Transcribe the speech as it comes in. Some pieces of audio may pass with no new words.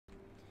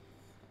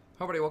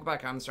Hi everybody, welcome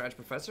back. I'm the Strategy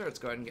Professor. Let's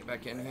go ahead and get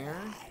back in here.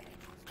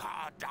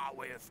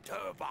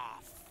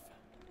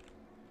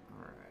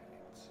 Alright.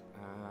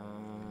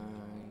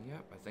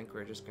 Yep, I think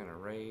we're just gonna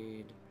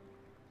raid.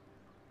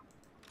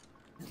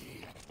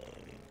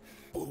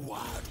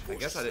 I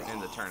guess I didn't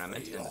end the turn. I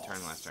meant to end the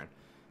turn last turn.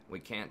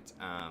 We can't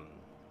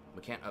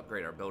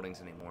upgrade our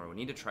buildings anymore. We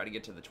need to try to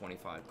get to the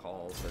 25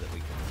 calls so that we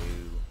can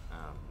do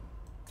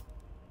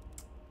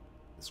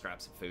the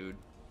scraps of food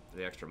for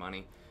the extra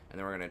money. And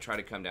then we're going to try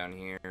to come down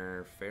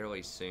here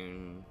fairly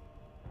soon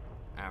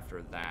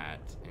after that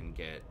and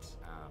get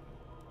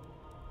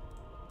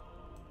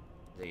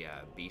the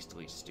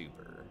Beastly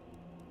Stupor.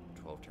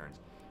 12 turns.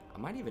 I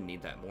might even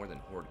need that more than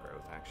Horde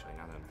Growth, actually,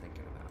 now that I'm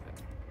thinking about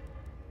it.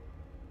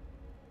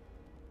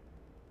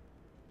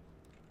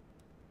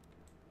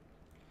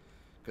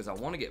 Because I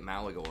want to get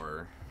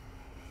Malagor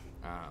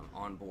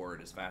on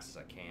board as fast as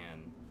I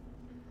can.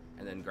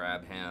 And then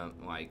grab him,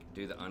 like,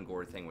 do the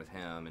Ungor thing with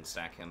him and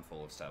stack him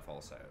full of stuff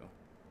also.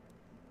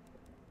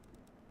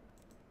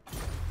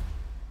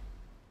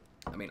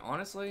 I mean,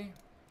 honestly,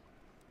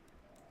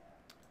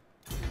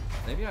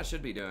 maybe I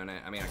should be doing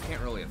it. I mean, I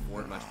can't really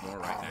afford much more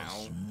right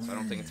now, so I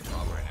don't think it's a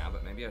problem right now,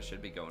 but maybe I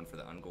should be going for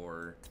the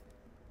Ungor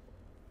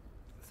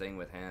thing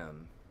with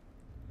him.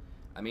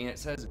 I mean, it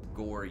says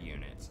Gore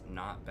units,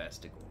 not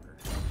Bestigor.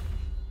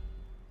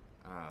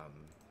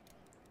 I'm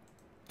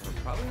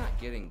probably not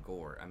getting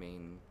Gore. I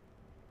mean,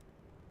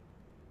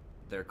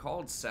 they're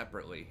called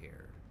separately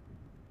here.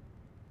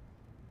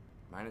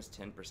 Minus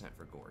 10%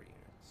 for Gore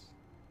units.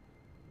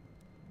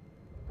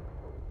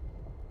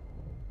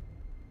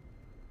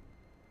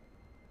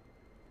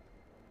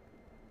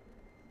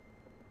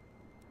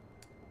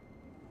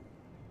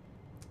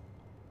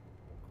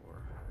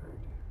 Gore herd.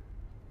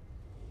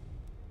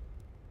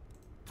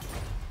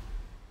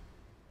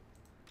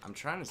 I'm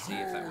trying to see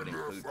if that would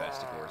include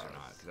Bestigors or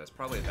not, because that's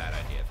probably a bad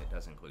idea if it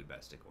does include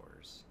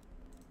Bestigors.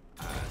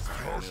 So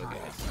let me look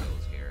at his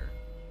skills here.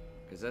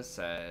 Because this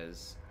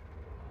says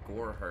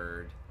Gore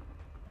Herd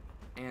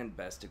and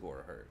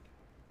Bestigor Herd.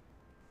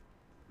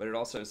 But it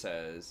also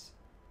says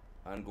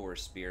Ungor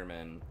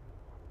Spearman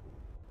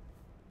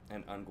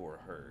and Ungor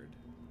Herd.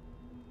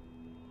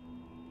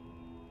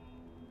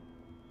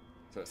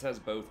 So it says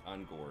both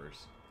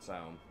Ungors.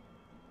 So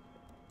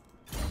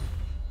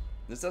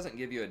this doesn't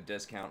give you a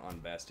discount on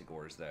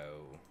Bestigors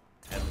though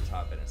at the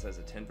top, and it says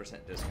a 10%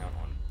 discount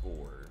on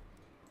Gore.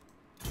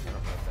 I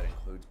don't know if that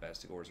includes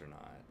Bestigors or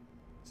not.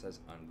 It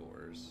says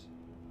Ungors.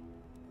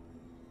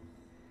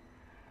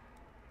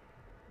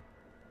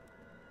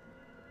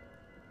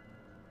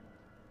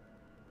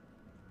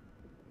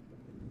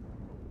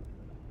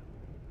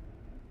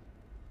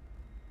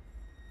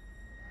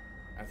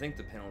 I think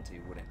the penalty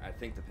would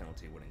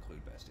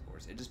include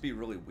Bestigors. It'd just be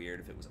really weird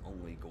if it was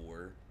only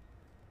Gore.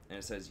 And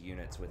it says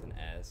units with an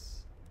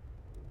S.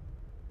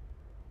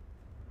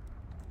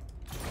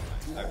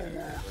 Okay,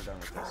 we're done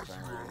with this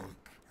turn.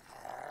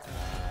 Did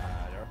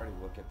I already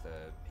look at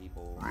the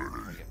people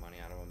and get money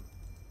out of them?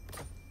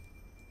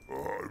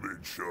 I'm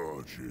in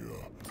charge here.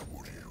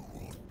 What do you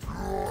want?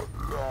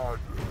 Lad?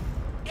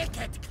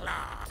 Icket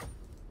Claw!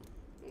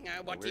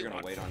 What do you We're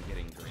gonna want? wait on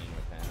getting green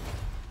with him.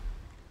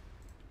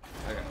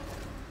 Okay.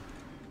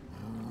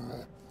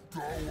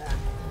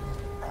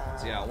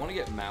 So yeah, I want to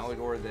get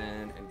Malagor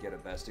then and get a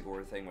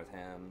Bestigor thing with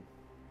him.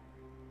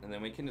 And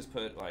then we can just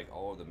put like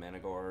all of the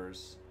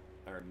Menagors,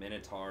 or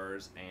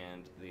Minotaurs,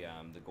 and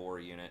the Gore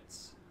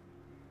units,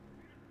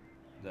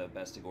 the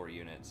Bestigor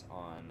units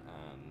on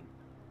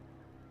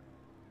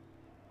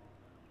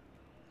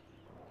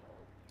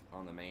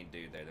the main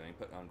dude there. Then we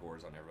put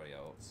Ungors on everybody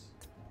else.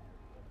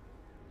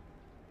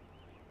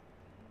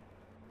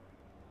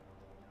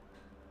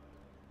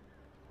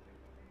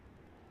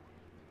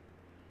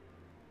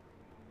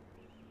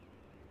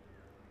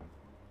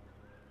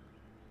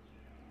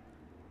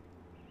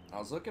 I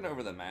was looking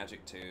over the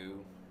Magic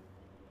too.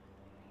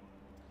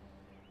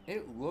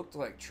 It looked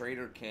like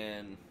Trader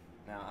Ken.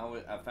 Now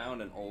I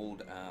found an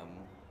old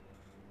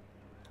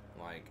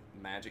like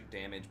Magic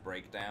damage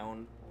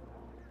breakdown.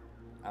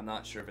 I'm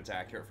not sure if it's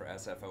accurate for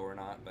SFO or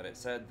not, but it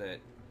said that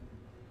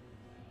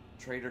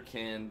Trader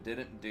Ken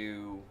didn't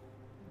do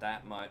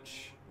that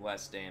much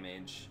less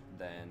damage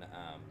than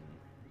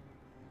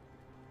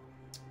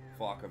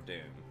Flock of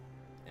Doom,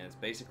 and it's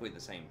basically the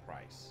same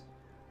price.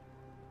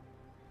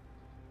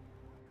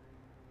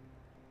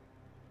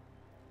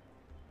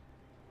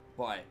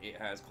 But it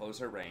has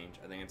closer range.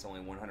 I think it's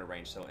only 100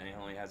 range, so and it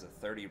only has a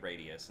 30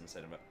 radius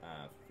instead of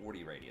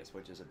 40 radius,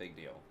 which is a big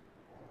deal.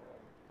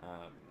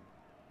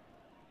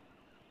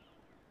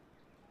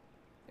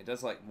 It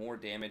does like more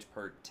damage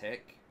per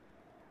tick,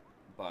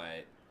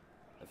 but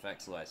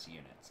affects less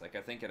units. Like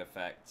I think it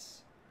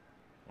affects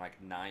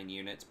like 9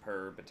 units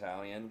per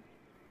battalion,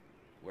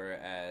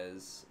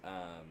 whereas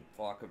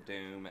Flock of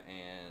Doom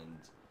and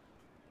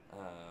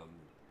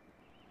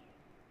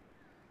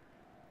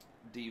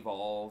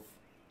Devolve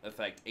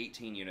affect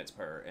 18 units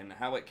per, and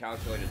how it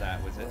calculated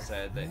that was it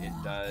said that it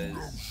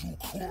does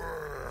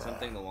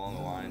something along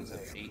the lines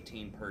of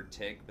 18 per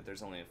tick, but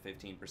there's only a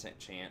 15%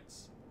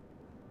 chance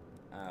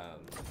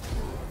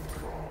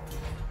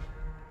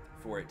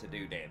for it to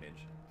do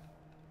damage.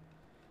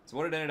 So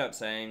what it ended up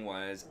saying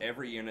was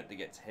every unit that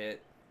gets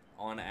hit,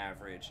 on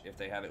average, if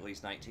they have at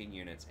least 19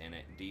 units in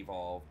it,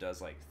 devolve does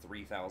like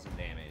 3,000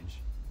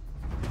 damage.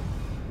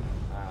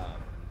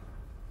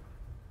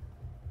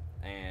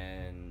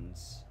 And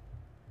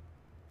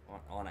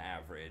on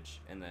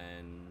average, and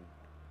then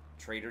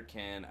Trader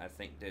Ken, I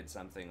think, did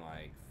something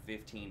like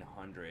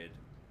 1,500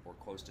 or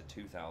close to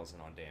 2,000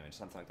 on damage,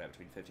 something like that,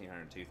 between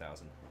 1,500 and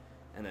 2,000.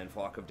 And then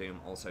Flock of Doom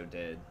also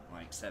did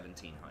like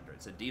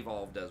 1,700. So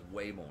devolve does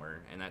way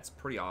more, and that's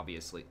pretty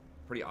obvious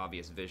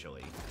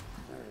visually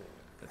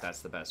that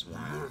that's the best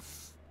one.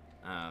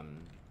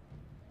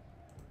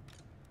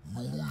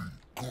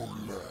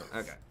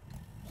 Okay.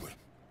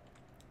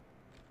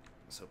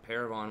 So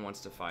Paravon wants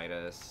to fight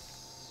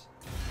us.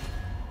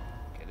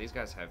 Okay, these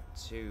guys have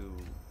two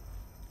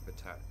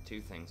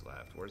things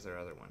left. Where's their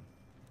other one?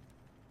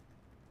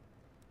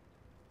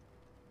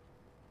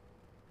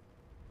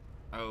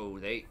 Oh,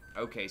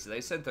 okay, so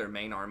they sent their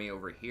main army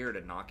over here to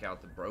knock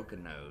out the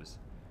Broken Nose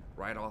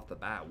right off the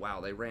bat.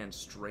 Wow, they ran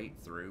straight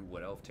through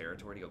Wood Elf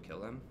territory to go kill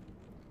them.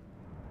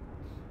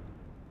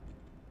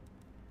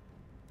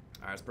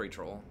 Alright, that's pretty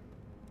troll.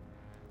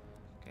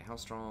 Okay, how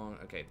strong?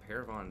 Okay,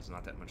 Paravon's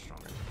not that much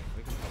stronger.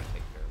 We can probably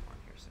take Paravon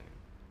here soon.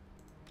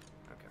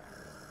 Okay.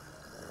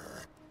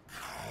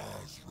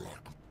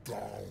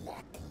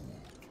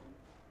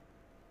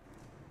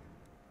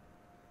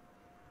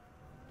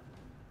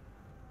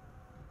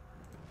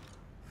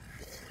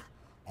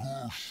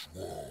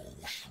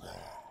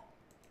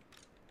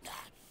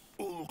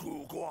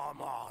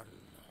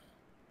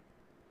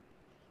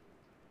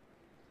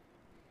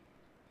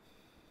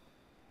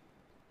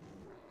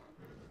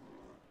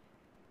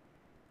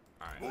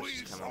 Alright, let's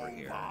just come over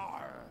here. I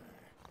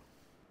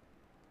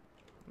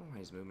don't know why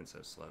he's moving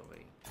so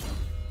slowly. Yeah,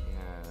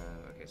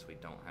 okay, so we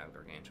don't have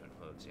Gargantuan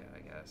hooves yet, I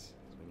guess.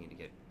 So we need to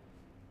get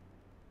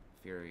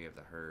Fury of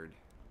the Herd.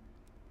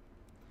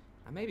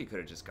 I maybe could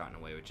have just gotten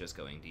away with just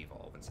going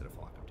Devolve instead of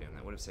Flock of Doom.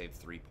 That would have saved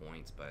 3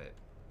 points, but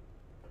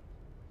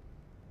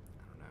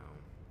I don't know.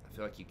 I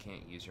feel like you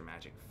can't use your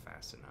magic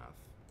fast enough.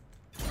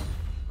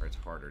 Or it's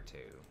harder to.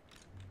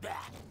 Maybe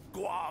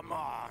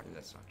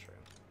that's not true.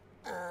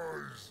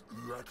 Eyes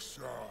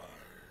Lexi.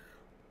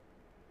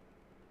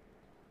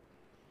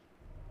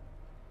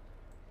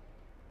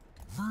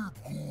 Wow,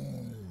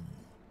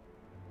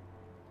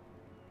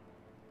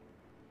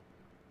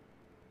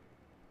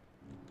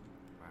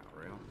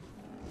 real?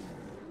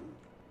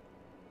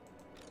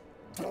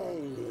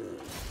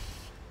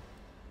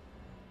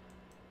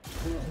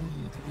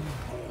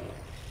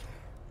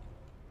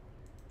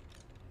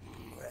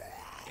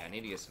 Yeah, I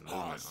need to get some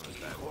movement on this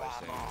bad boy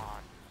soon.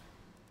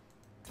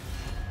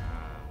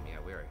 Yeah,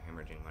 we are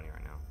hemorrhaging money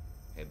right now.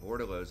 Okay,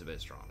 Bordelot's a bit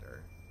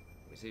stronger.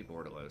 We see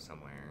Bordelot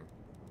somewhere.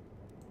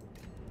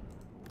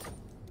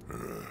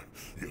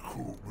 You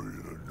caught me in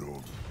a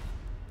nug.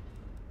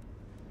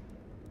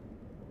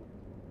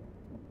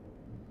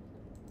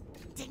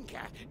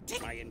 Tinker,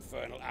 my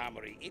infernal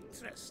armory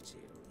interests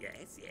you.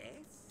 Yes, yes.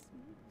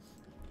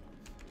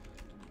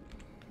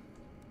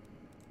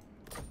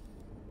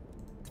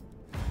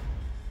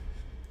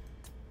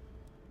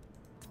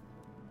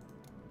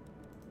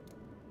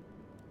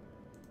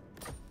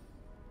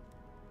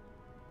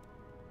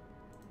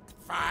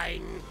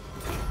 Fine.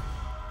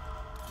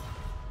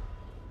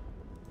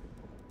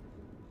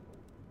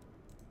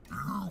 You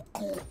got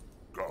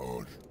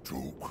God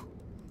joke.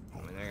 I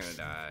mean, they're gonna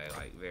die,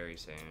 like, very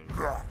soon.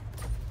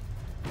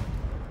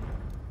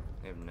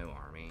 They have no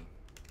army.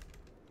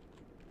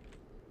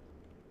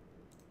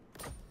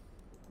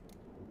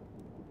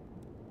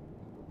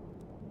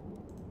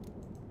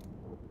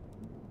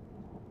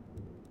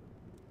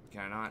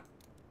 Can I not?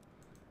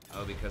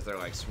 Oh, because they're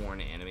like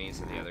sworn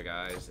enemies of the other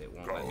guys, it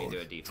won't let me do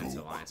a defense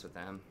alliance with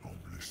them. I'm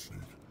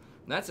listening.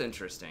 That's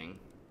interesting.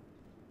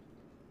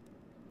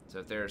 So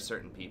if there are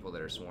certain people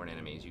that are sworn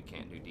enemies, you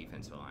can't do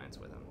defensive alliance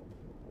with them.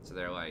 So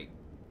they're like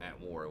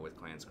at war with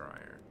Clan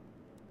Scryer.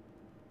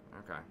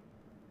 Okay.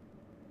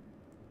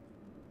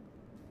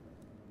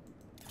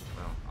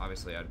 Well,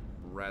 obviously I'd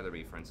rather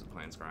be friends with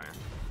Clan Scryer.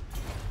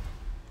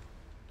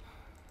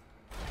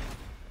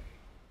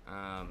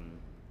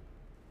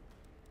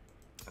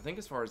 I think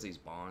as far as these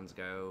bonds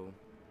go,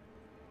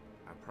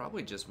 I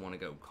probably just want to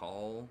go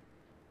call.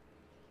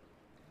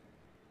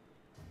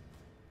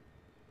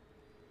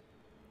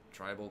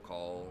 Tribal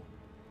call.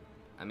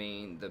 I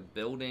mean, the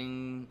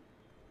building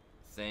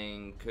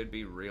thing could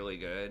be really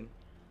good.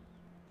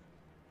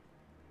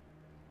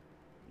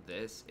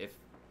 This,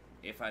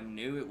 if I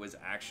knew it was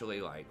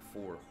actually like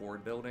for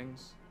horde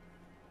buildings.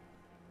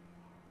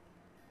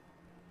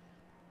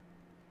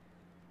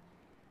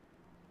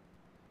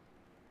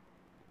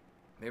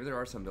 Maybe there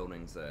are some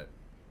buildings that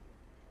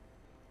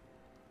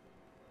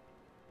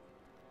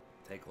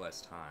take less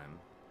time.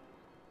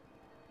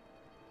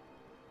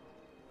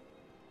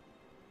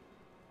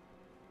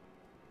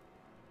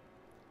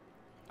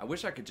 I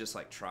wish I could just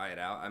like try it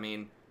out. I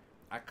mean,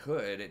 I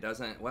could. It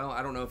doesn't, well,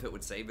 I don't know if it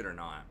would save it or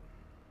not.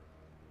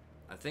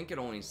 I think it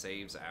only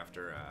saves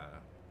after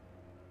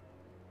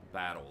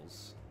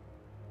battles.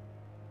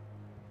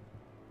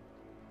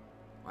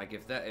 Like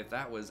if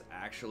that was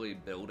actually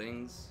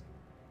buildings,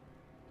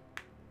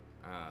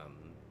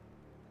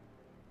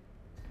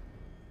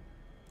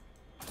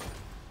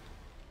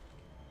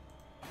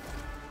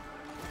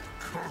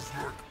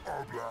 Khazrak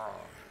Abla.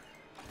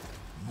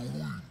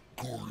 Louis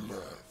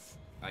Gorlev.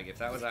 like if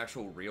that was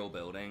actual real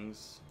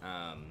buildings,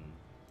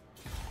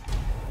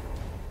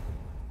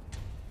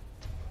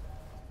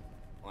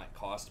 like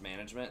cost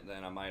management,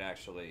 then I might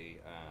actually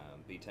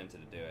be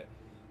tempted to do it.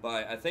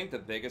 But I think the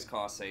biggest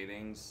cost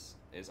savings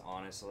is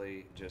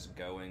honestly just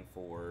going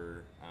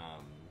for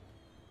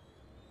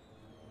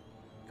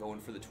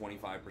the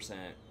 25%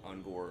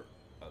 Ungor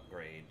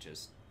upgrade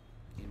just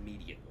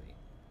immediately.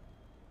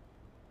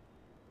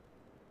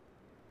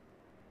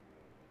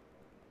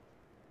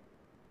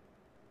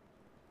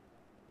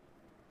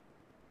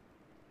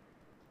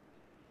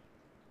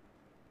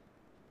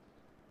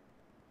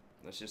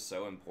 That's just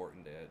so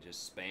important to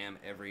just spam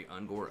every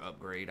Ungor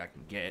upgrade I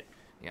can get.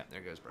 Yeah,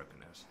 there goes Broken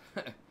Nose.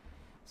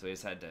 So we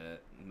just had to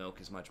milk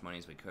as much money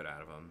as we could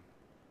out of him.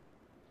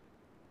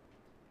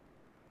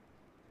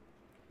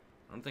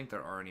 I don't think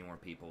there are any more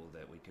people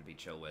that we could be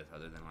chill with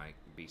other than like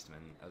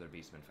Beastmen, other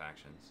Beastmen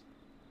factions.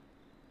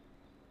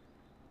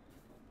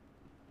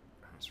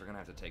 So we're gonna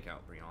have to take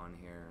out Bretonnia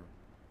here.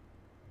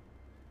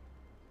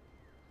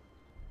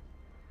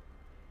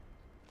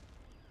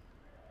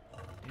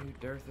 Dude,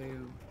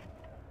 Durthu.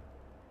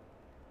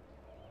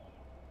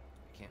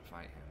 I can't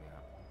fight him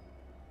yet.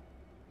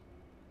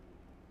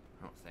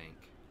 I don't think.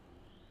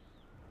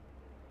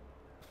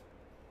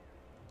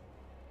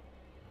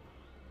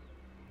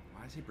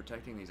 Why is he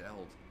protecting these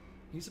elves?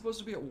 He's supposed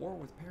to be at war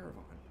with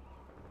Paravon.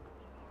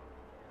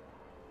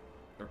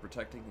 They're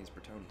protecting these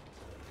Bretonnians.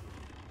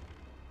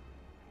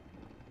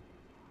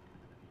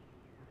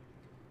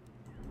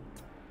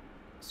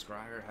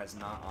 Scryer has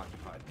not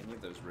occupied any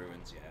of those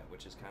ruins yet,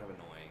 which is kind of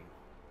annoying.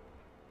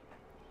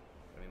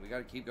 I mean, we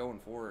gotta keep going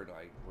forward.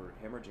 Like, we're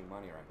hemorrhaging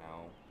money right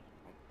now.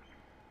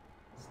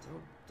 I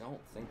still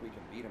don't think we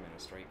can beat him in a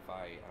straight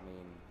fight. I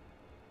mean...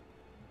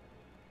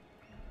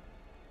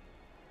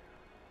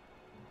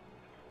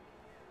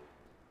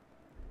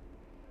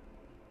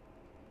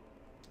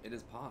 it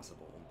is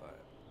possible, but...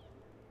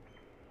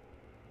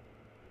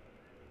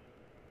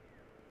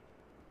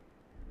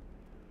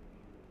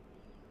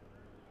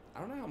 I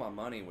don't know how my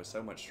money was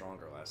so much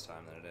stronger last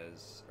time than it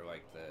is, or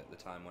like the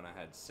time when I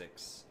had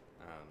 6,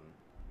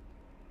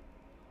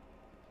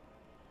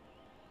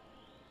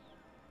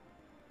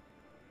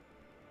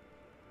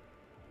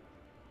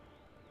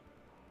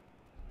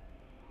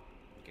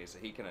 okay, so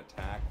he can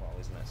attack while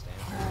he's in that stance.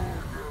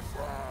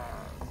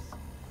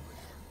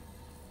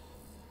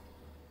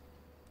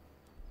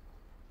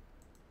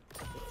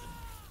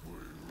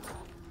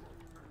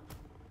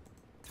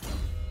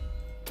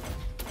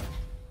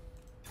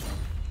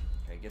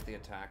 Get the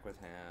attack with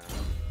him.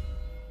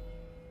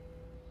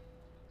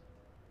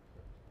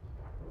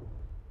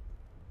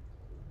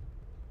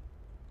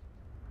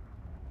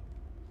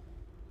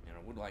 And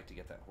I would like to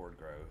get that horde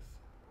growth,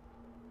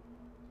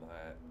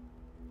 but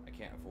I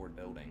can't afford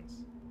buildings.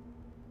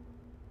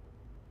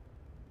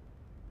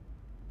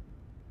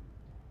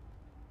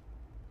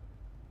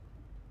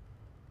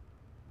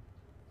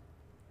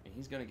 And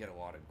he's gonna get a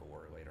lot of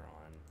gore later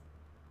on.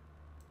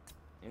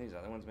 And these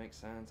other ones make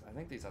sense. I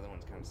think these other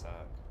ones kind of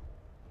suck.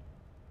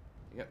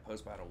 You get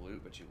post-battle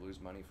loot, but you lose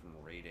money from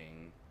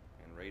raiding,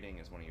 and raiding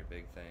is one of your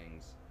big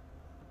things.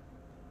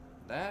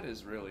 That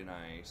is really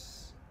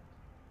nice,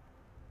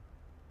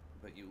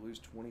 but you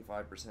lose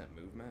 25%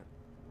 movement.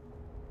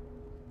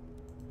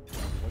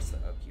 What's the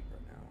upkeep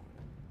right now?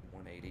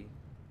 180?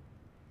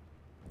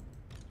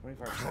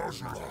 25%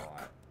 is a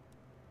lot.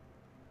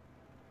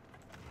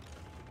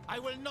 I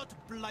will not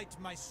blight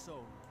my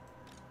soul.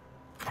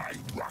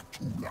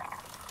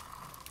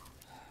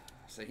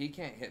 So he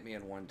can't hit me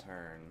in one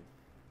turn.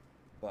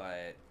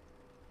 But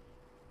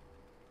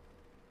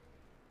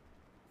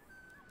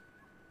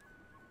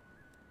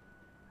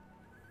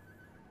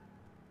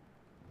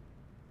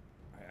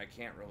I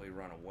can't really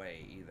run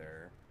away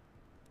either.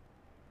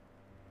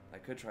 I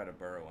could try to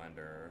burrow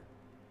under.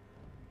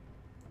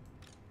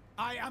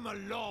 I am a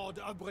lord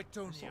of Bretonnia. I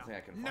don't think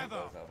I can fight Never.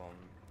 both of them.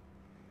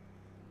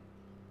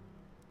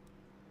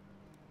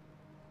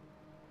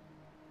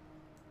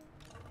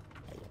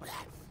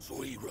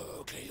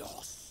 Zoiro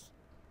chaos.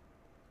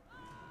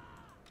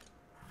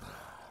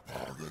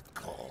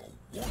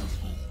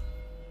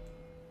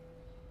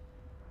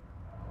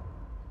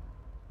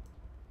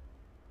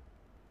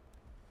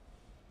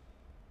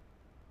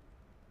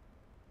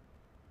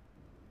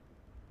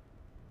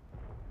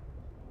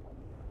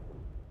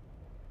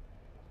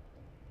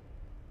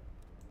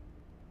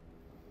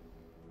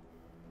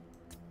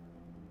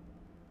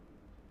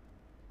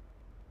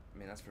 I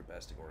mean, that's for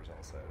Bestigors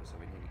also, so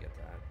we need to get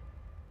that.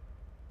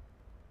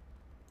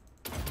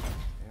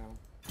 Yeah.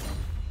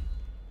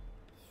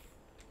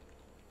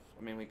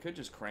 I mean, we could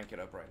just crank it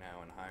up right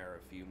now and hire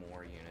a few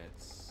more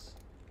units.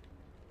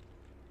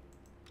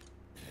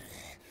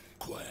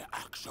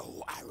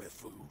 axo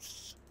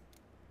arifus.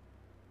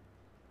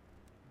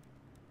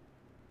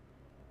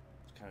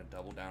 Just kind of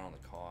double down on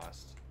the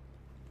cost.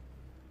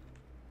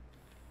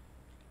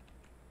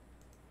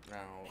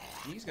 Now,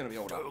 he's going to be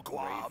able to raid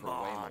for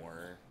way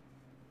more.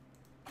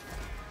 I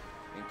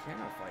mean, can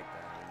I fight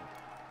them?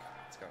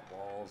 It's got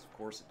walls. Of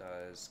course it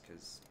does,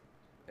 because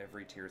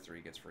every tier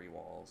 3 gets free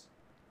walls.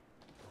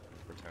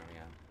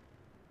 Bretonnia.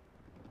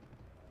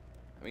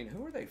 I mean,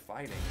 who are they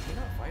fighting? Is he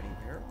not fighting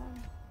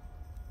Paragon?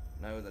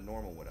 No, the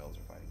normal Wood Elves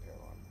are fighting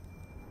Paragon.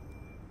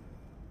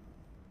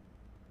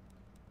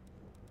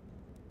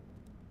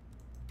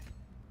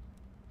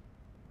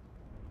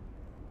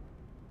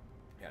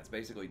 Yeah, it's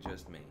basically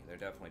just me. They're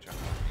definitely trying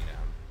to hunt me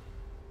down.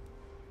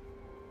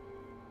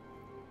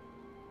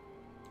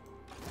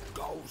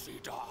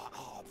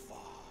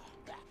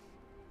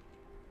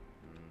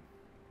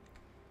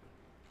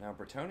 Now,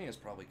 Bretonnia is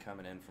probably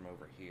coming in from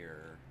over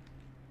here.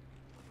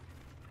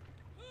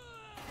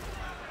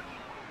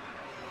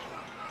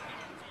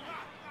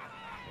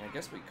 And I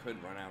guess we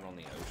could run out on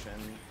the ocean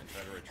and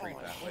try to retreat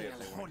that way if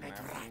they want to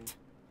come after me.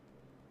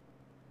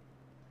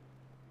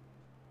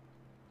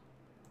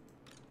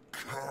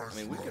 I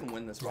mean, we can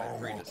win this fight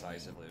pretty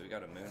decisively. We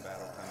got a moon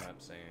battle coming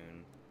up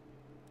soon.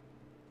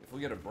 If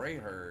we get a Bray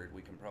herd,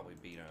 we can probably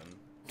beat them.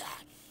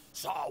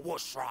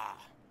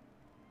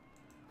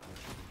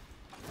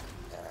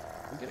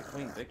 We get a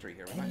clean victory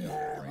here. We might go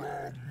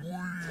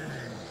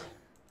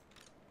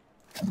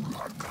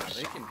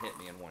they can hit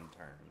me in one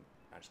turn.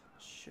 I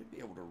should be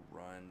able to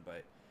run,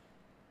 but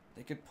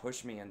they could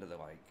push me into the,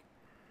 like,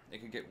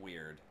 it could get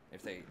weird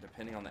if they,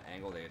 depending on the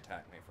angle they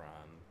attack me from.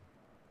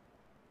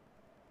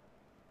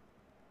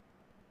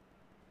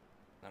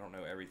 I don't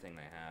know everything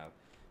they have,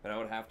 but I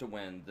would have to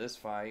win this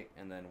fight,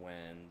 and then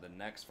win the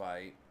next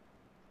fight,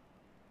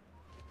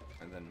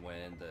 and then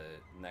win the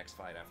next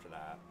fight after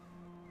that.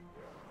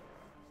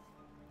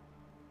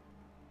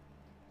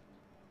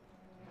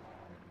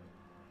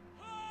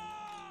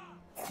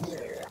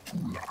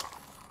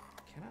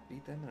 Can I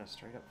beat them in a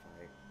straight up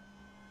fight?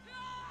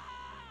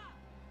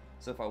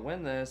 So if I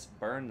win this,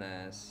 burn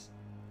this,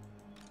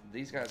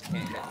 these guys can't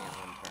hit me in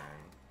one turn.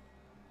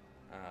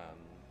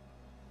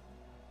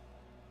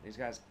 These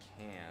guys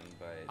can,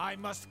 but I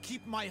must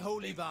keep my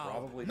holy vow.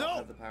 Probably don't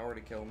have the power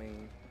to kill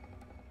me.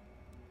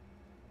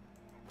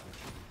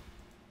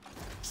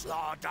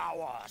 What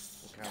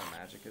kind of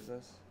magic is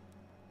this?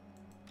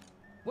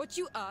 What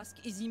you ask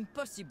is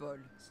impossible.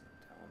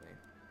 Tell me.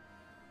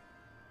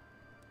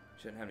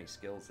 She doesn't have any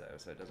skills though,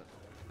 so it doesn't.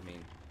 I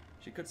mean,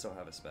 she could still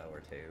have a spell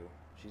or two.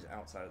 She's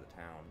outside of the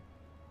town.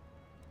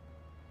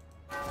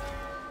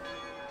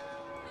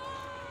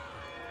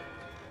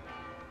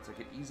 So I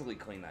could easily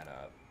clean that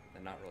up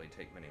and not really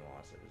take many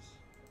losses.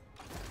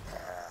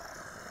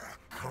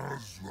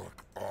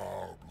 Khazrak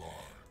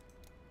Armline.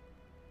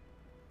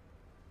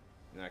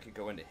 And I could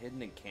go into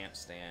hidden and camp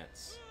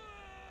stance.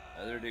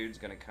 Other dude's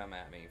gonna come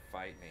at me,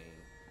 fight me.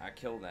 I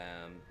kill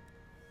them.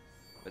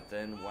 But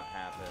then what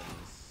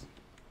happens?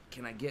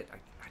 Can I get... I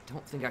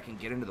don't think I can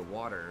get into the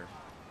water.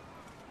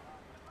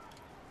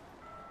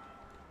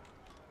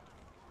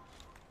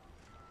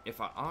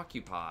 If I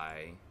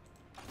occupy...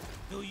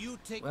 Do you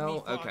take well, me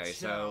for okay, a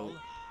so...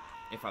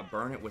 If I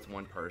burn it with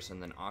one person,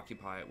 then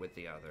occupy it with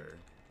the other,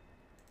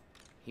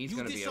 he's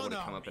going to be able to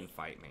come up and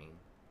fight me.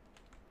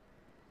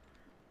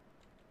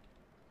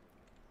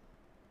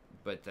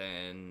 But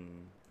then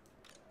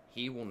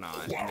he will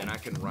not, and then I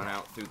can run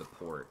out through the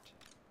port.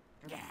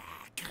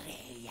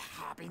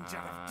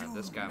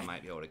 This guy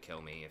might be able to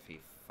kill me if he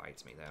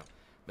fights me, though.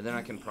 But then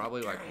I can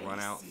probably, like, run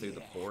out through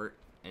the port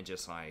and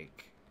just,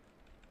 like,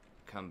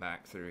 come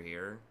back through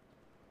here.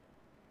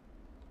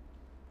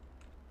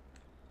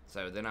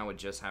 So then I would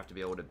just have to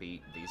be able to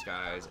beat these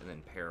guys and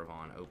then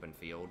Paragon open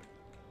field.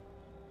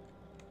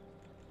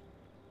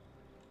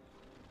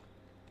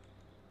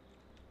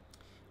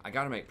 I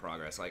gotta make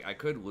progress. Like, I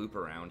could loop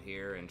around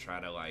here and try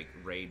to, like,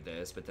 raid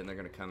this, but then they're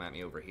gonna come at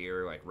me over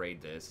here, like,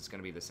 raid this. It's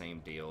gonna be the same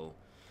deal.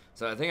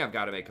 So I think I've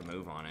got to make a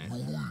move on it.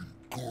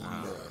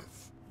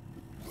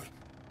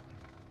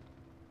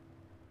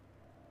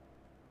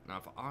 Now,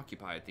 if I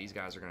occupy it, these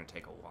guys are gonna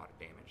take a lot of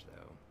damage, though.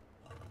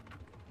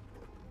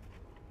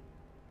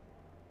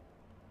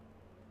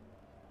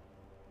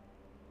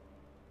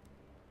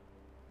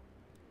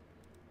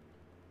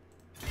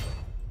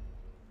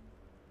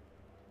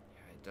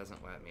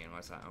 Doesn't let me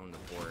unless I own the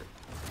port.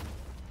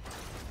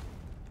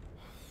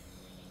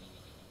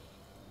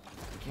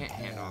 I can't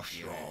hand off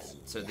units.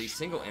 So these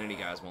single entity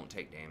guys won't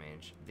take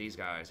damage. These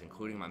guys,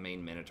 including my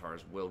main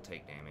Minotaurs, will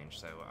take damage.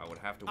 So I would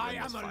have to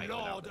win this fight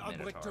without the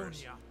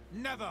Minotaurs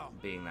never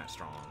being that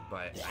strong.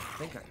 But I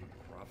think I can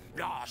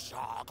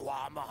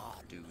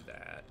probably do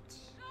that.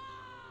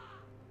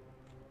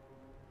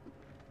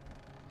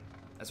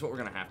 That's what we're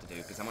gonna have to do,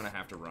 because I'm gonna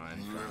have to run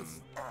from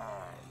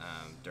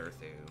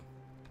Durthu.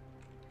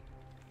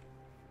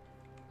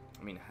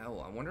 I mean, hell,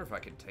 I wonder if I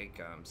could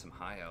take some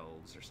high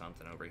elves or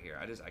something over here.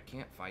 I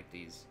can't fight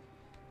these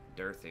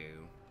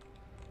Durthu.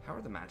 How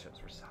are the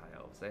matchups versus high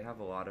elves? They have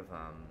a lot of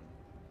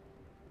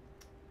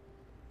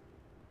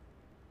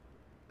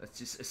That's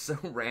just, it's so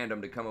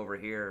random to come over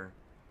here.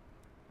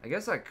 I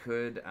guess I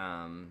could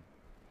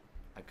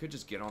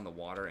just get on the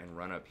water and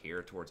run up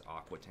here towards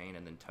Aquitaine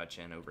and then touch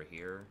in over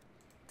here.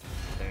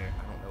 There,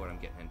 I don't know what I'm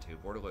getting into.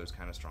 Bordelot's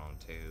kind of strong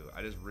too.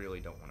 I just really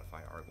don't want to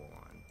fight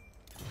Argwalon.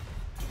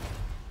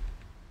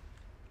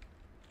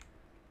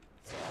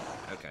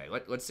 Okay,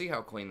 let's see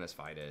how clean this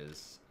fight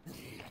is.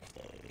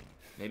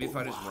 Maybe if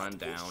I just run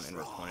down and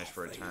replenish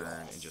for a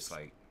turn and just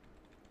like...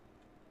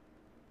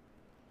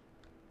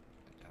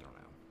 I don't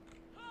know.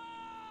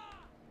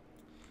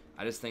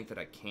 I just think that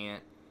I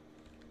can't...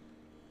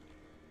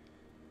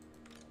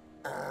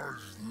 I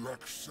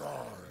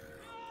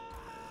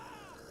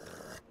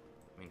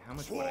mean, how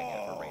much would I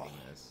get for raiding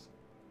this?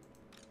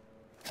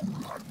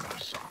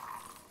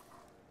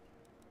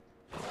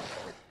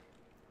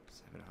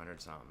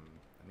 700 something.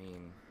 I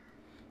mean,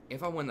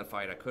 if I win the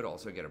fight, I could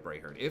also get a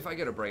Brayherd. If I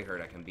get a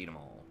Brayherd, I can beat them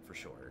all, for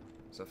sure.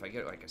 So if I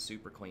get like a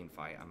super clean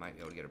fight, I might be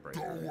able to get a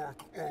Brayherd.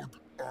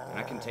 And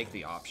I can take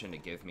the option to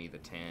give me the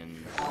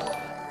 10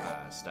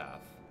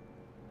 stuff,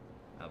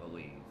 I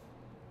believe.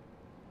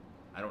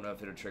 I don't know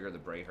if it'll trigger the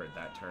Brayherd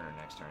that turn or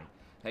next turn.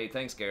 Hey,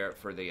 thanks Garrett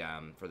for the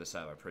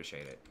sub. I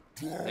appreciate it.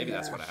 Maybe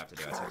that's what I have to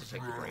do. I just have to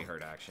take the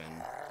Brayherd action.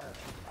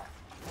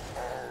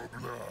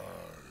 Okay.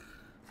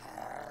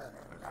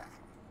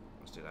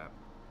 Let's do that.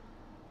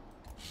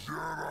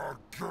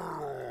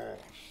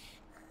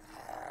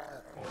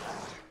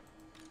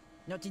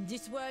 Not in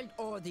this world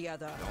or the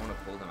other. I don't want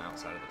to pull them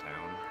outside of the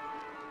town.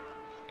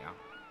 Yeah.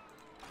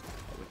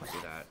 We can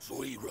do that.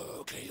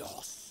 Zero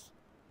chaos.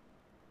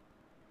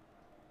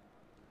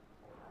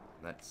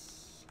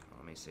 Let's...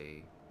 let me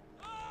see.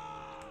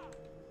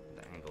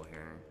 The angle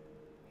here.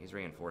 He's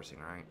reinforcing,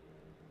 right?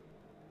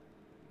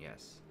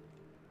 Yes.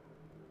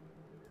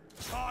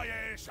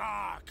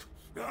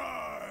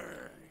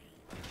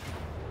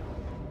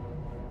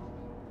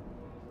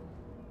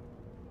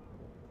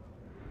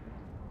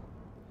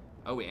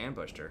 Oh, we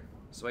ambushed her.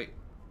 Sweet.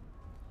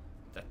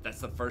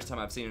 That's the first time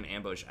I've seen an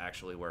ambush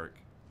actually work.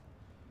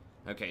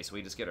 Okay, so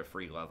we just get a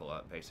free level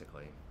up,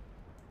 basically.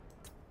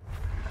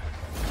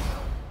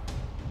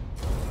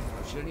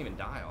 She didn't even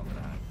die off of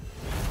that.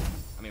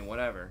 I mean,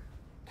 whatever.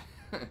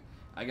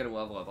 I get a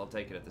level up, I'll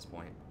take it at this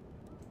point.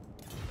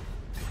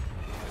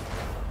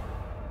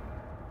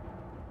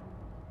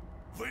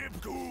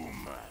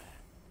 Vipgum.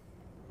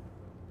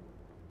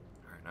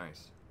 Alright,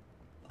 nice.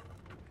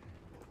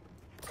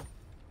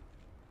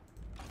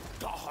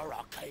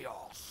 Dahara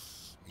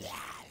chaos.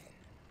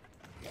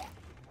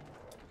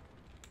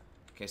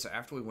 Okay, so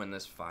after we win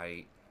this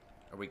fight,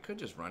 or we could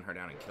just run her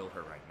down and kill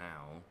her right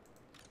now.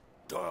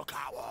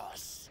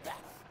 Dorkawas.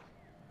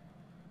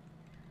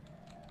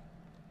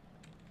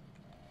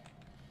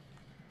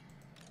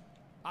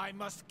 I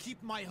must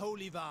keep my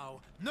holy vow.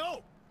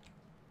 No!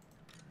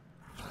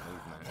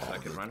 Movement. So I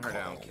could run her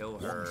down, kill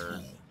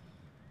her.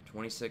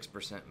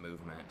 26%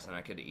 movement. And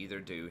I could either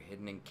do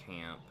hidden in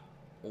camp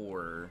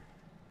or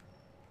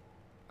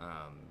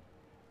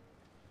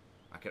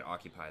I could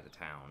occupy the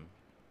town.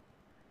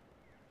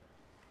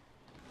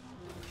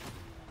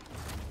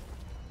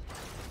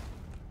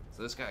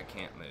 So this guy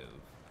can't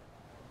move.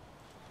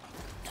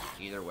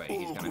 Either way,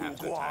 he's gonna have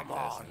to attack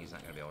this and he's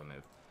not gonna be able to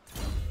move.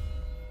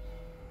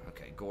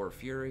 Okay, Gore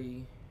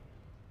Fury.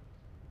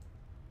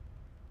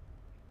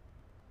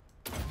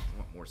 I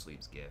want more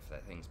Sleep's Gift.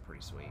 That thing's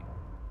pretty sweet.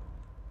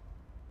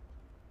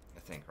 I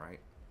think, right?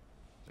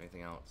 Is there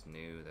anything else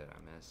new that I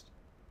missed?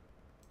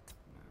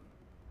 No.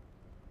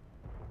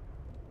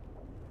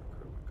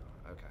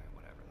 Okay,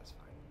 whatever, that's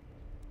fine.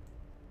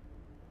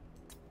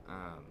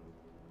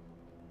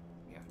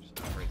 Yeah, just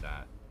upgrade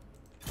that.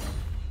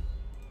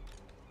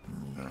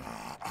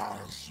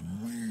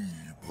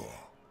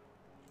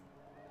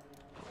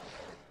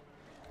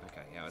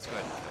 Okay, yeah, let's go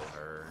ahead and kill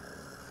her.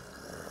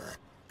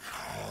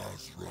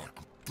 Khazrak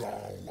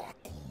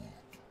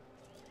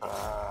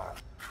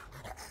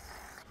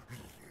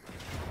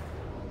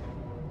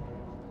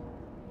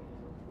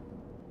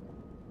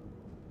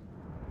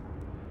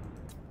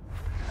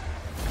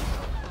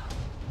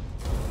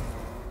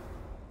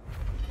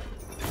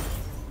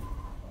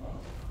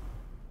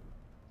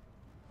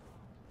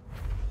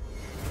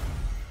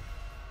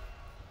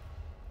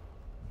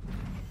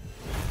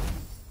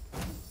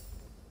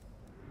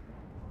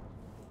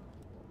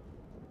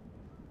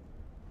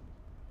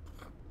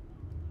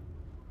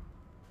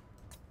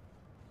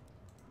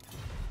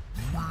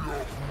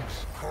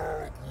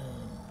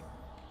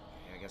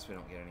We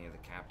don't get any of the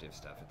captive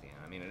stuff at the end.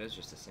 I mean, it is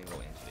just a single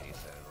entity,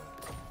 so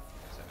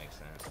does that make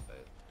sense?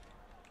 But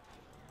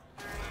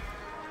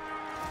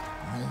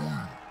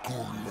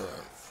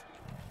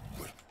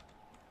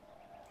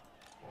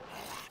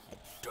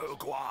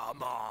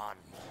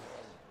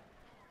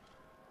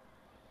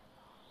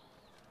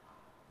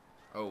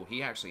oh,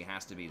 he actually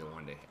has to be the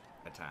one to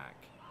attack.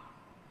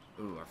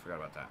 Ooh, I forgot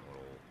about that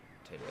little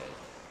tidbit.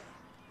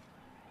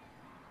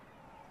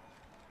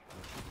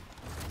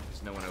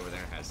 No one over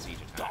there has siege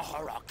attack,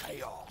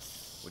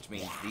 which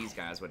means these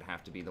guys would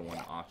have to be the one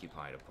to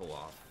occupy to pull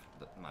off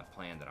my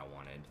plan that I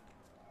wanted.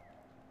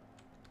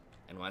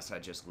 Unless I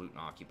just loot and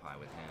occupy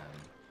with him.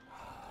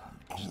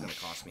 Which is going to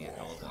cost me a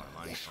hell of a lot of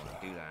money for me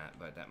to do that,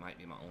 but that might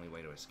be my only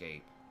way to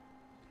escape.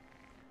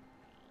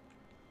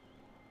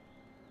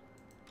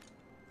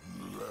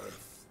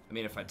 I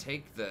mean, if I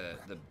take the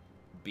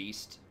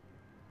beast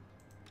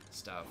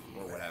stuff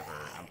or whatever,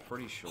 I'm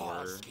pretty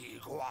sure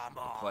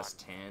plus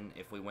 10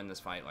 if we win this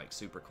fight like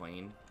super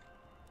clean.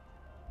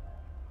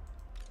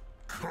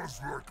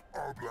 Khazrak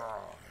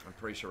I'm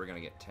pretty sure we're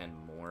gonna get 10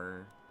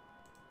 more.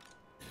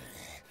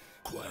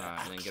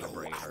 And then get a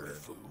braver.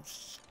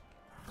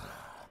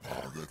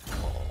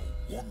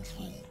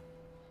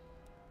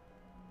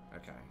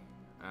 Okay.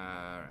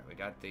 Alright, we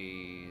got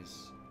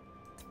these.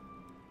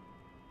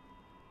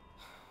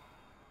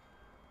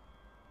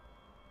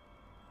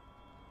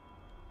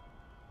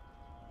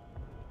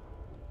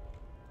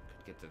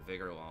 Could get the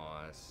vigor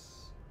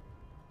loss.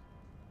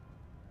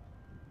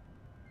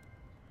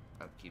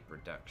 Upkeep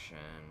reduction.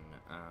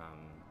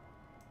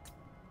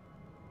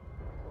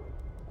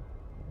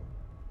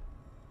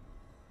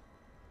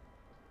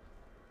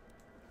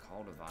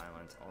 Call to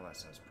violence. All that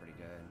stuff's pretty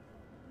good.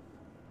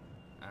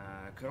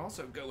 Could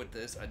also go with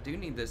this. I do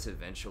need this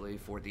eventually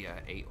for the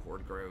 8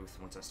 horde growth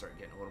once I start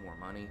getting a little more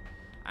money.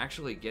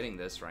 Actually, getting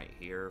this right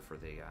here for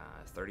the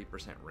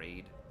 30%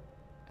 raid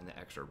and the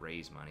extra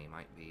raise money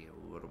might be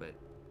a little bit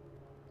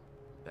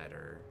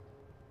better.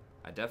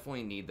 I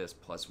definitely need this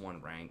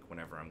 +1 rank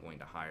whenever I'm going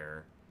to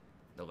hire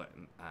the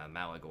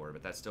Malagor,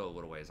 but that's still a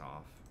little ways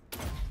off.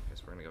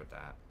 Guess we're gonna go with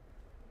that.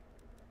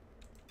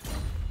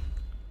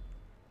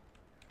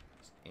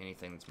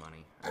 Anything that's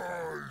money.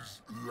 Okay.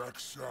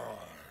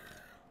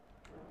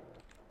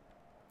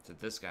 So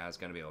this guy's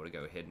gonna be able to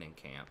go hidden in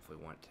camp if we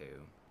want to.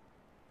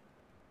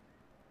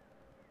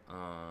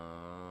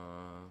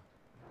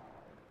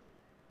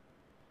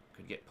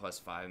 Could get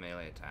 +5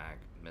 melee attack,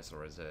 missile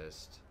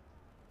resist,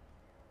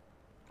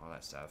 all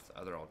that stuff. The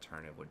other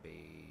alternative would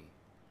be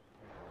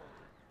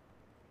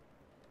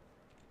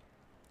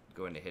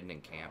go into hidden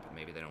in camp and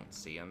maybe they don't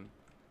see him.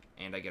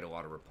 And I get a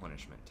lot of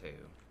replenishment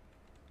too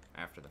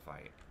after the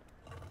fight.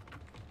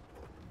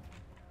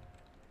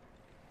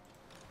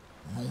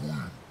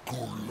 Alright,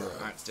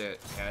 let's do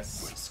it.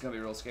 Yes, it's gonna be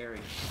real scary.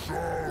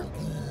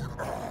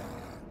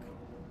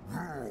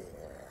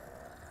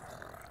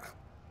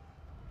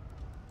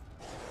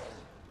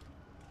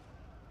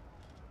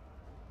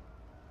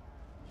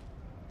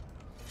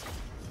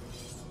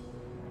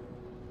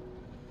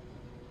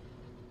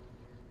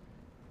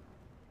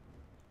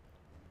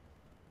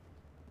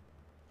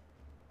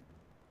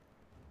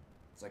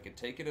 So I could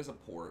take it as a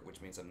port, which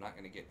means I'm not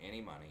going to get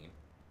any money.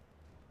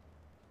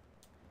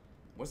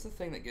 What's the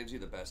thing that gives you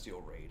the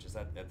bestial rage? Is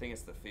that, I think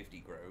it's the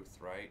 50 growth,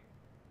 right?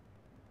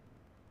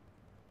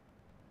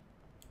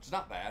 It's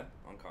not bad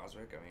on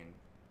Khazrak, I mean.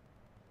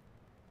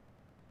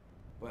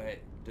 But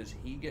does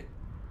he get...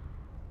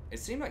 It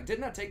seemed like,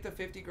 didn't I take the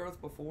 50 growth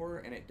before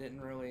and it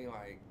didn't really,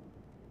 like,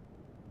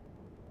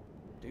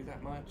 do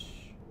that much?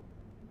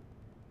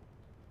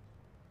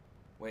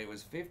 Wait, it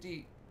was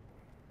 50...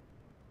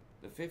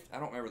 The 50, I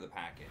don't remember the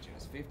package. It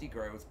was 50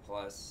 growth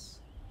plus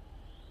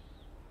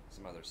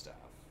some other stuff.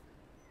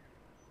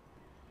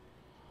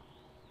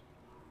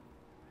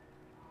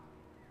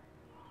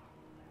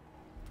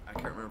 I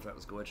can't remember if that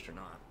was glitched or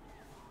not.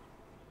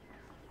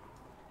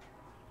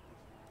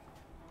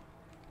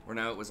 Or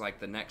no, it was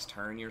like the next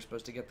turn you're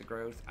supposed to get the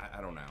growth.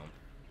 I don't know.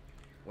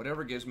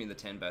 Whatever gives me the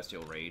 10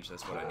 bestial rage,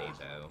 that's what I need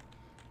though.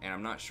 And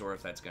I'm not sure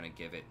if that's going to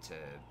give it to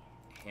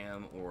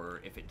him,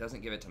 or if it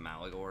doesn't give it to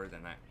Malagor,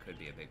 then that could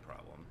be a big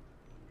problem.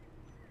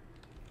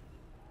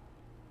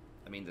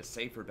 I mean, the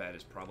safer bet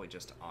is probably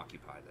just to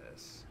occupy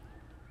this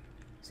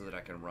so that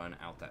I can run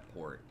out that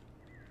port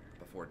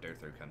before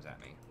Durthru comes at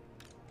me.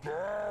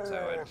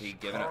 So I'd be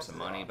giving up some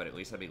money, but at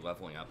least I'd be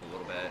leveling up a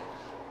little bit.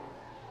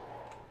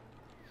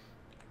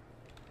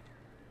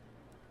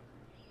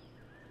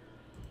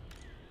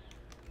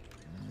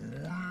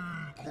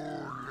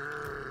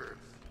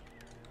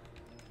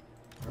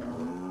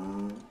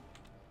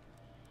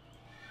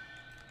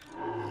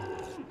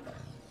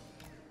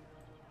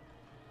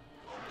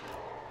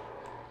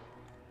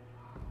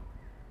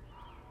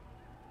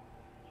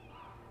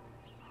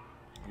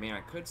 I mean,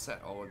 I could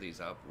set all of these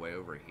up way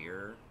over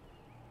here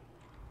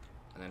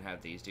and then have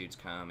these dudes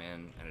come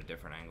in at a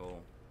different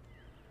angle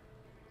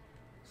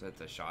so that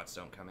the shots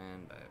don't come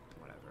in, but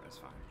whatever, that's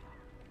fine.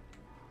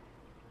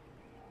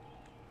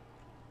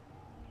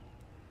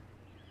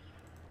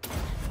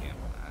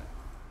 Cancel that.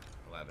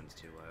 11's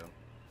too low.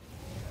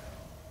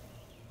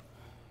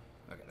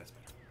 Okay, that's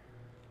better.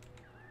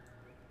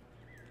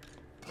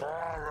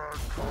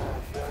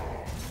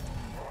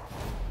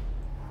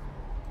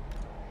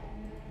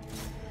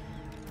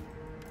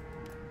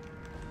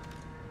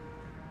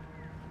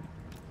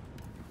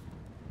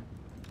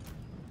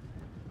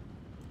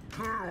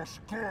 Chaos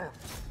God!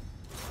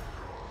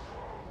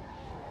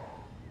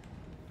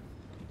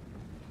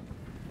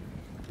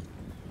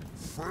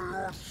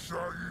 Chaos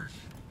Shaish!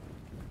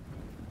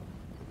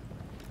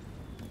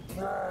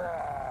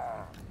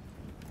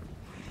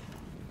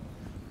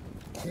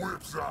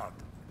 Quipzad!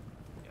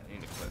 Yeah, I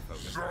need to quit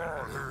focusing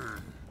on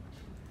this.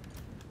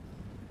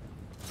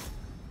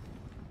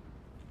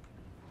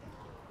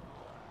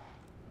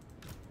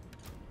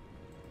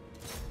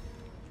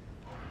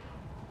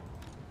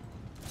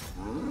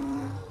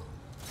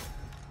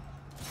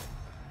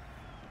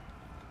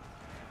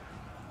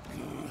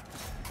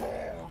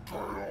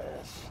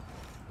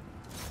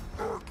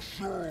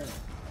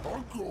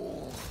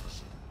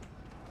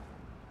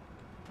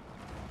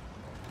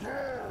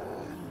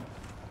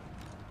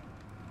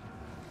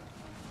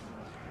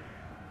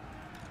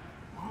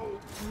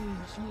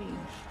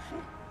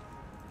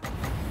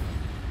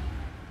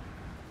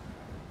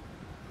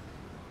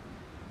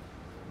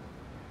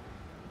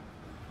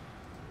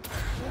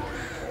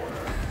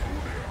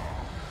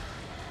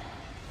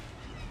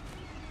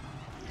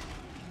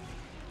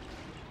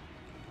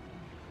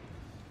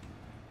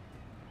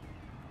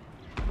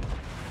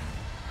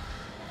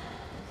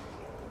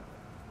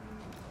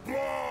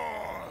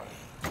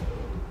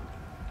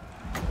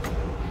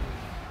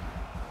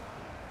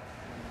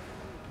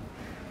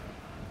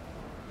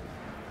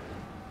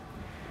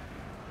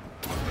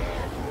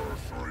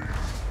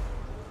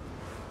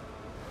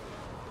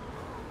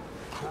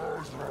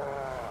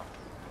 Khazrak!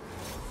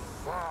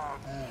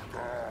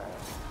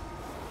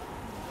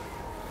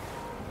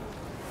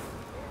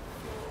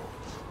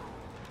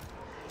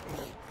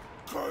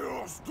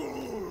 Chaos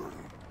good!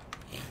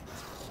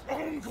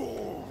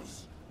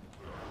 Encores!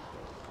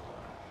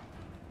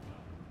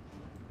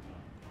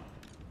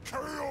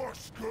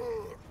 Chaos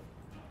good!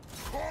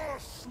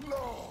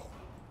 Khazrak!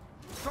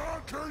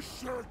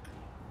 Takeshek!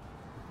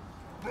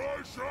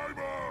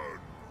 Bretonnia!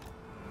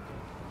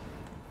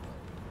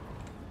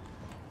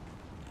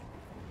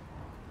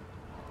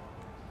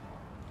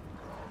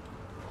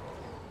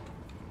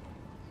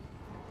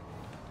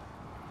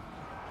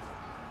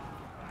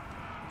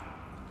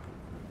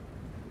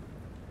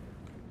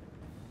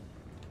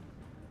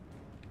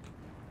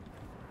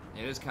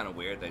 It is kind of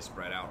weird they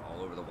spread out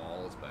all over the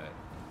walls, but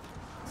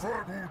that's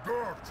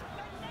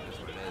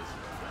what it is.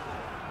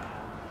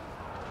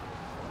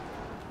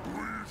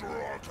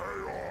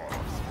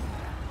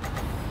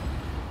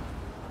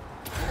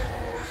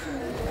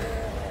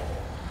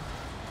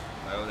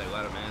 Oh, they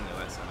let him in. They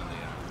let some of the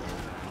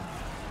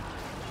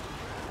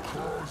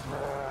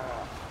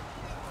Khazrak!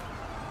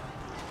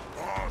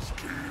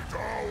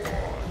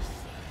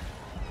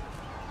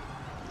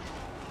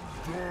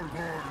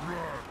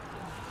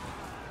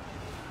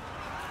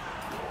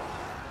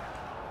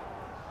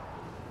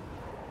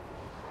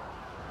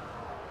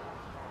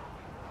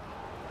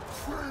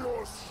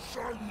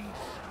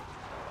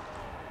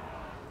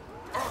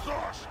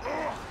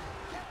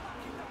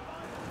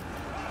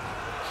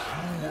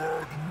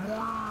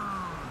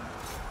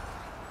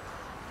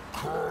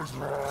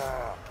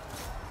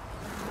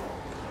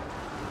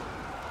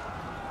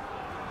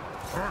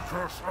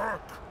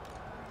 Khazrak!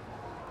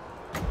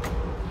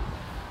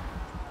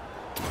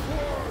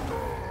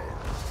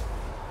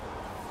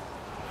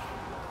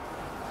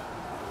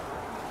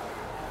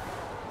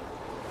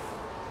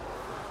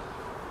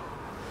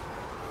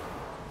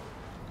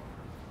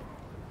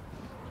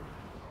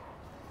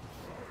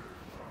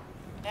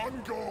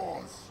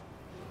 Ungors!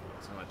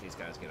 So let these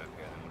guys get up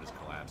here, then we'll just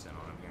collapse in on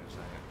them here in a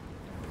second.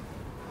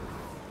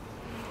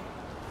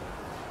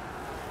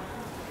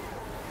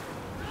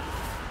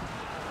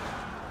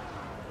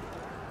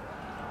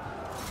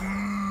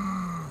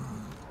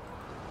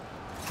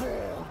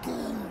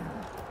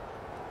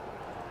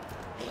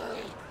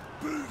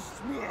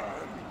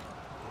 Beastmen!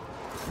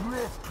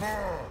 Rivka!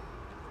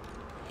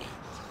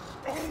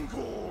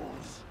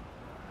 Ungors!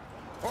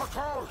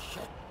 Akash!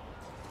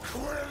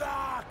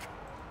 Khazrak!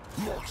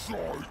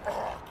 Luxoi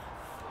Ak!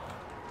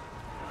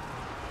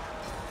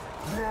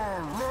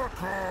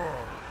 Waraka!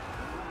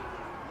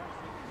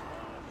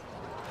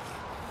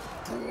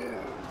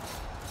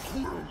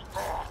 Quill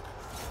Ak!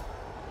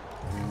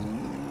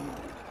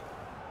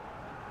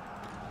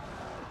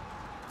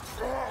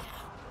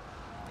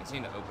 They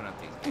seem to open up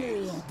these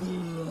gates.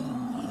 Global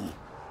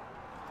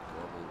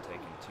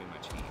taking too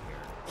much heat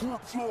here.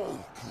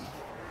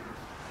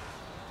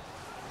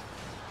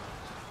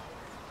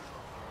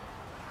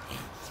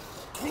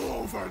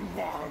 Cloven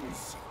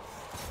ones!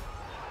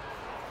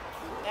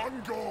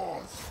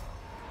 Ungors!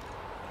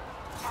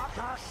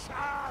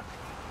 Akashak!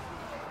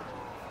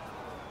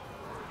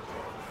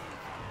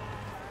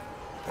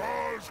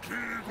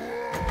 Pazkigwa!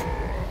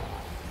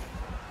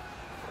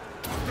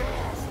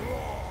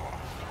 Dasla!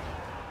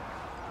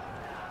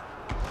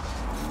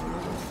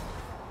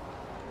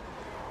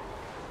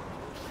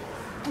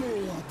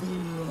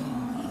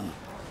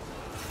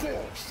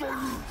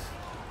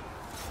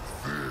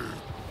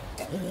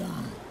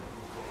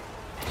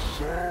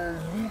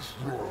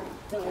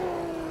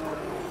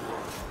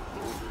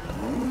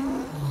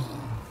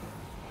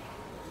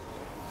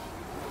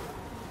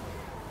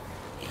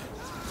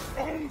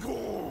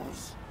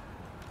 Ungors!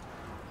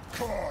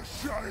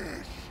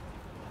 Kashayish!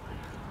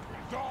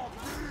 Dog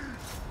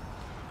beast!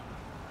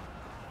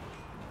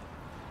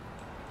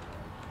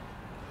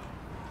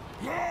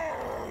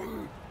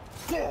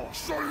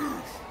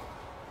 Kashayish!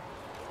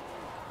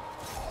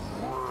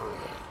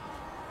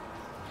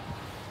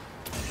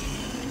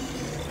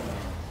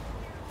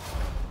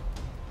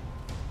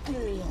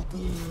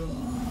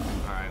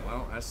 Alright,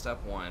 well, that's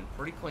step one.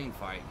 Pretty clean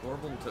fight.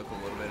 Gorbel took a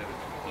little bit of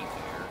heat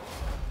there.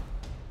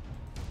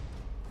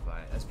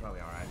 But that's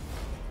probably alright.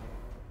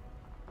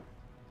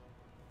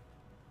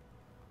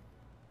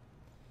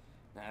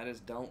 Now, I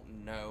just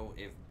don't know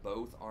if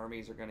both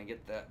armies are going to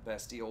get that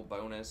Bestial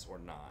bonus or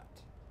not.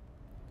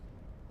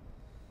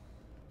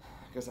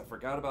 Because I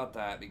forgot about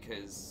that,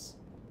 because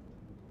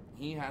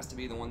he has to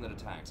be the one that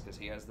attacks, because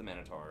he has the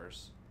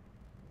Minotaurs.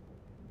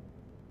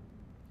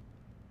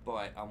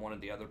 But I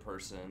wanted the other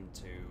person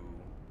to,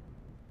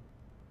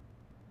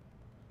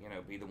 you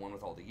know, be the one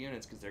with all the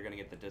units, because they're going to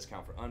get the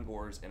discount for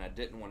Ungors, and I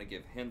didn't want to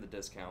give him the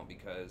discount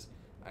because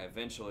I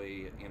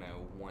eventually, you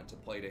know, want to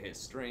play to his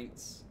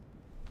strengths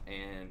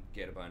and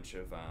get a bunch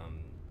of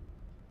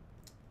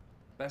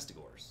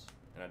Bestigors,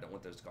 and I don't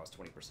want those to cost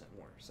 20%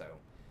 more. So,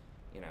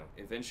 you know,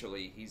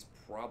 eventually he's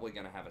probably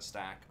going to have a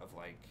stack of,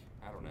 like,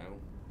 I don't know,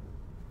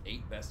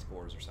 8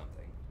 Bestigors or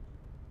something.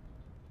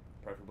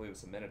 Preferably with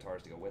some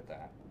Minotaurs to go with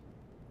that.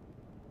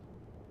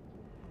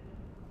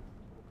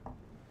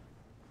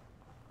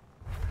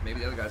 Maybe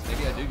the other guys,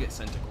 maybe I do get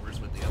Centaurs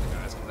with the other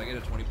guys, because I get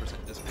a 20%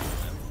 discount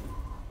on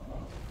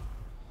them.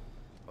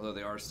 Although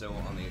they are still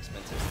on the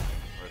expensive,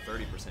 or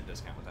 30%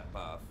 discount with that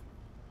buff.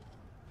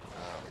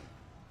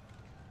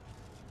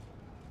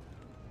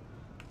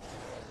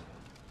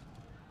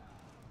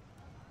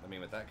 I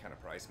mean, with that kind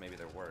of price, maybe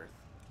they're worth.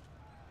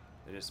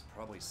 They're just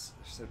probably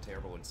so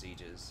terrible in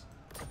sieges.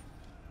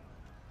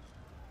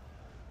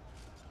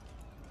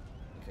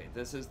 Okay,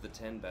 this is the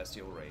 10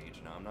 Bestial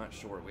Rage. Now, I'm not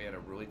sure. We had a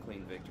really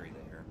clean victory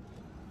there.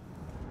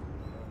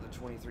 The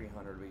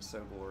 2300 would be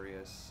so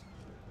glorious.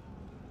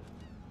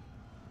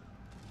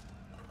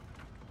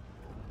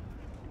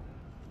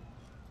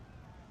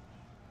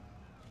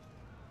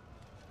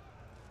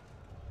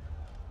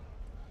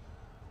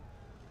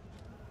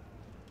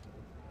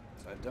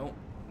 So I don't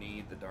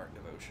need the Dark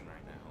Devotion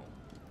right now.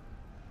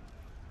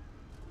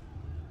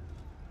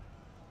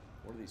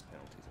 What are these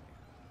penalties again?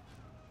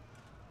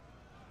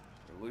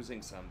 We're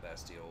losing some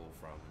Bestial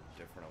from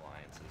different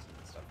alliances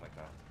and stuff like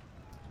that.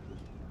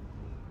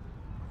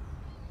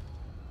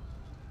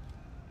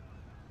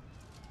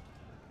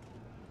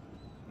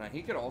 Now,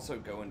 he could also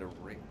go into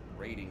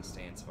raiding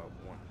stance if I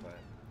want, but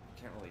I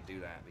can't really do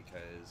that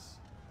because...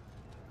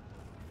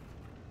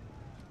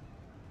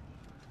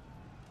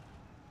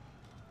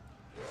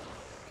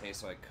 Okay,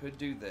 so I could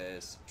do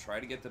this,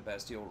 try to get the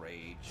Bestial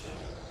Rage.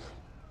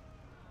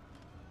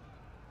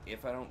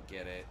 If I don't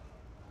get it,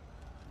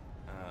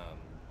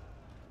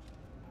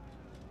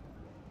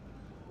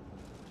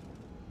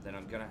 then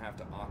I'm gonna have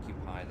to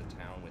occupy the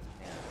town with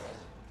him,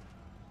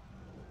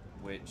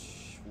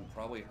 which will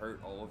probably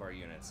hurt all of our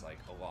units, like,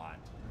 a lot.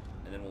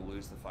 And then we'll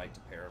lose the fight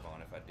to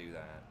Paravon if I do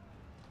that.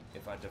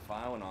 If I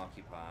defile and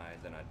occupy,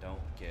 then I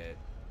don't get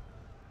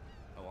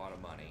a lot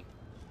of money.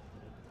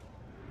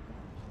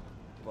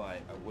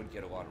 But I would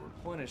get a lot of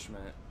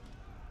replenishment.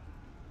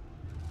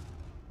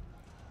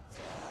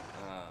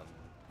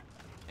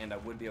 And I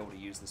would be able to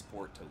use this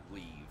port to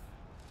leave.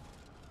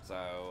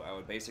 So I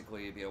would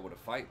basically be able to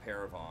fight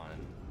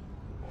Paravon.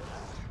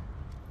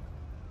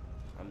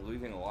 I'm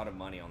leaving a lot of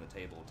money on the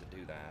table to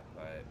do that,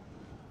 but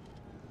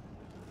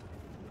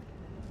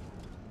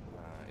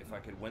if I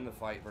could win the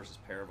fight versus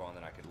Paravon,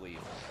 then I could leave.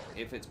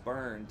 If it's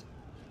burned,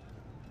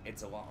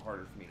 it's a lot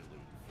harder for me to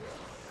leave.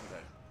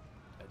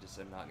 I just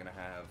am not gonna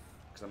have,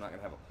 because I'm not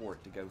gonna have a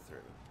port to go through.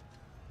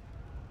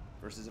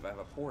 Versus if I have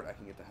a port, I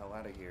can get the hell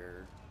out of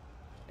here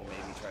and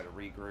maybe try to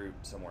regroup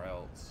somewhere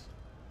else.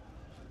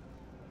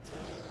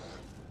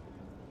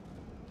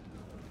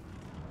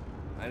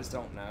 I just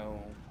don't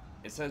know.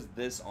 It says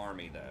this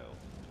army, though.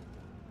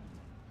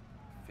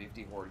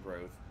 50 horde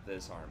growth,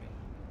 this army.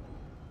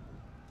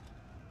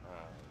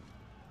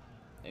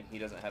 And he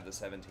doesn't have the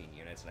 17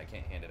 units, and I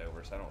can't hand it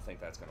over, so I don't think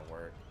that's going to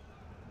work.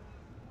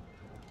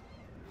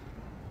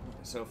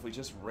 So if we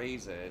just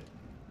raise it,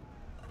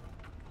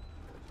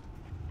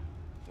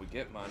 we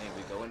get money,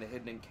 we go into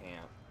Hidden in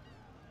Camp.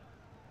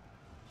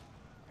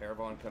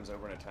 Paravon comes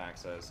over and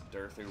attacks us,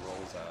 Durthu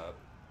rolls up,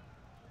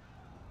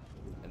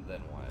 and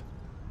then what?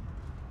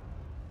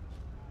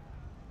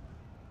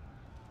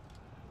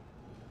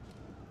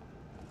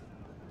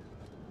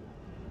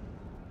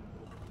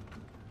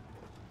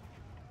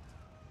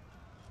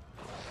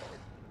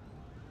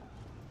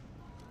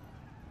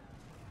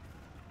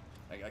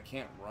 Like, I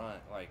can't run,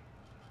 like,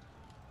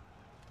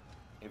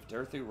 if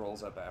Durthu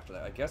rolls up after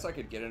that, I guess I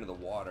could get into the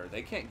water.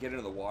 They can't get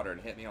into the water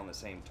and hit me on the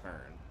same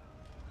turn.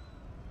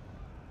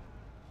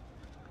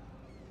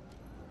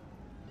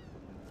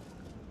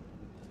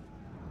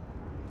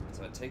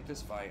 So I take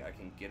this fight, I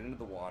can get into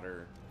the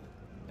water,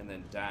 and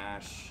then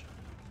dash,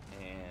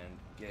 and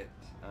get,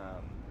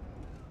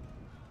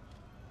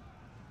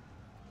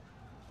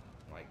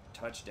 like,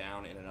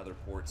 touchdown in another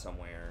port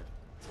somewhere.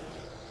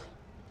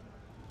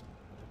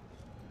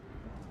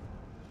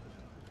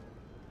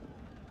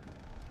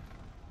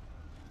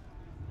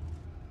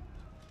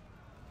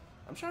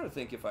 I'm trying to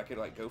think if I could,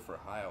 like, go for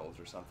Hiles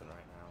or something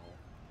right now.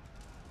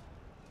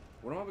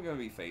 What am I going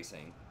to be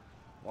facing?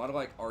 A lot of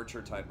like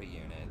archer type of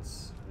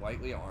units,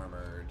 lightly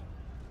armored.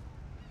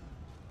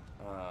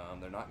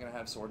 They're not going to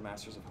have sword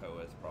masters of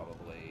Hoeth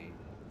probably.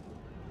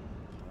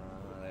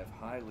 They have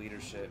high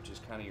leadership,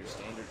 just kind of your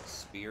standard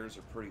spears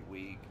are pretty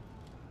weak.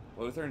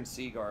 Lothar and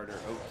Seaguard are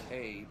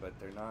okay, but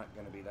they're not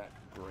going to be that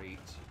great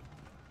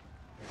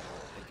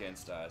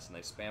against us. And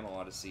they spam a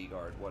lot of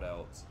Seaguard. What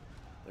else?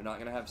 They're not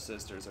going to have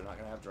sisters. They're not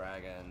going to have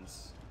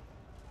dragons.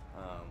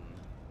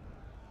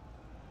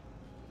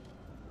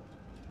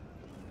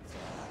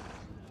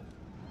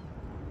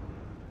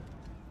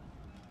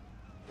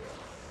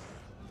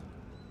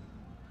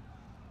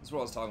 This is what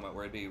I was talking about,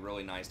 where it'd be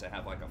really nice to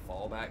have like a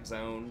fallback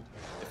zone.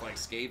 If like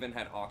Skaven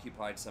had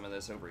occupied some of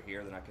this over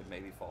here, then I could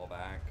maybe fall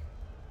back.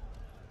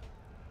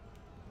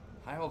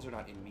 High Elves are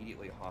not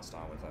immediately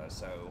hostile with us,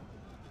 so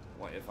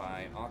what if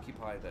I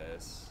occupy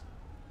this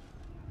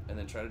and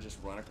then try to just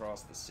run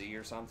across the sea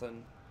or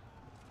something?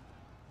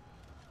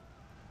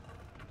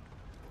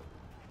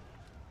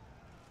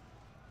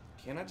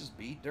 Can I just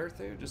beat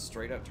Durthu? Just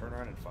straight up turn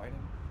around and fight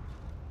him?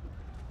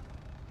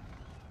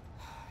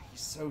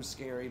 He's so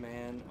scary,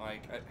 man.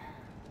 Like,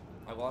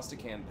 I lost a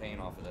campaign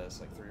off of this,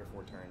 like 3 or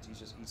 4 turns.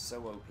 He's so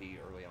OP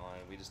early on.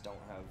 We just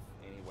don't have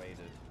any way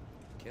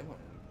to kill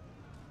him.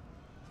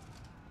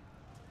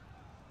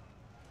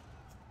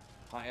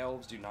 High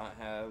Elves do not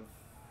have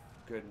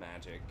good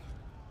magic.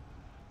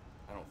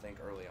 I don't think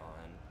early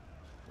on.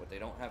 What, they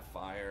don't have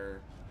fire.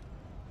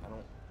 I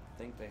don't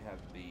think they have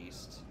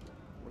beast.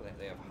 What do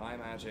they have? High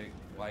magic,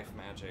 life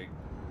magic.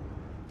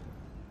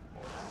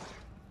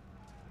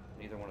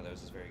 Neither one of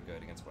those is very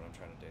good against what I'm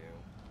trying to do.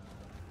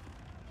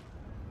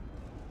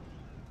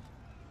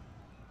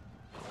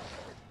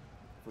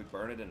 If we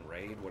burn it in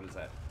raid, what is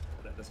that?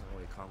 That doesn't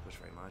really accomplish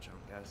very much, I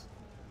don't guess.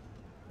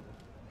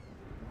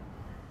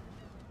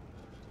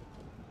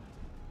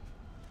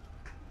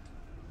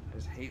 I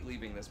just hate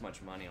leaving this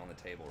much money on the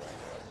table right now.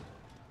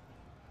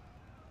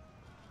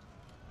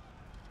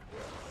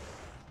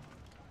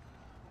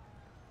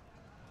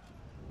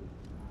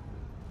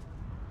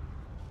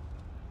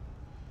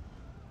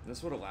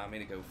 This would allow me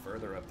to go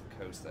further up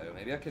the coast, though.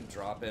 Maybe I could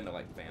drop into,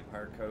 like,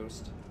 Vampire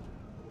Coast.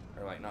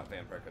 Or, like, not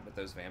Vampire Coast, but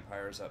those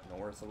vampires up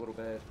north a little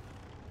bit.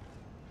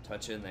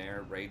 Touch in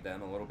there, raid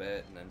them a little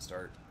bit, and then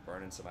start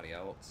burning somebody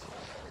else.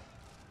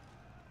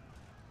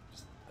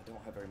 Just, I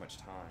don't have very much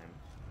time.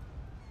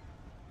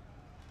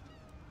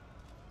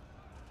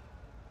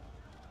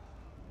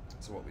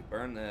 So what, we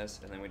burn this,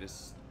 and then we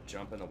just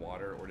jump in the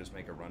water, or just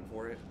make a run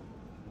for it?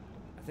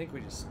 I think we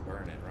just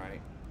burn it,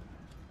 right?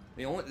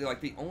 The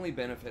only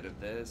benefit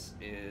of this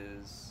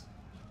is,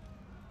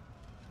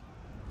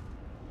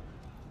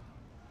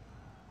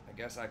 I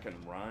guess I can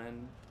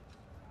run.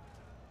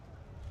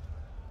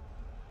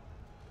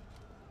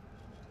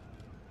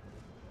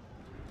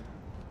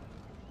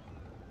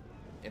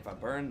 If I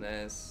burn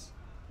this,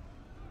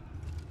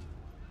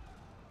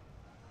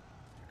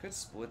 I could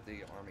split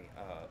the army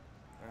up.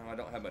 Oh, I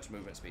don't have much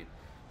movement speed.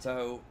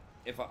 So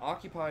if I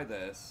occupy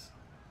this,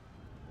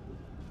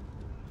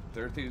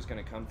 Durthu's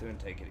going to come through and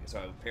take it.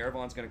 So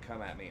Paravon's going to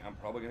come at me. I'm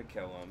probably going to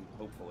kill him,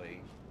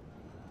 hopefully.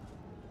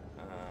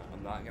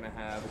 I'm not going to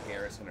have a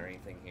garrison or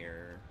anything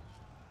here.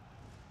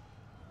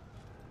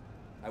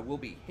 I will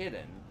be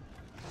hidden,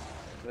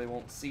 so they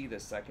won't see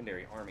this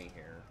secondary army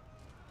here.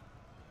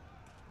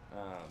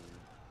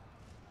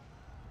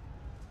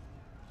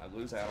 I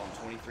lose out on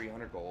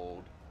 2,300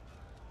 gold.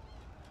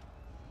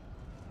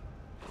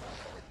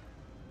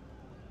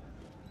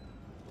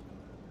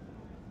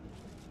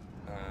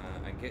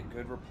 I get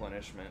good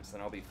replenishments,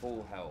 then I'll be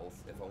full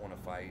health if I want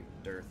to fight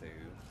Durthu.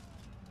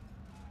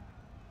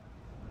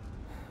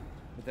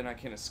 But then I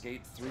can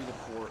escape through the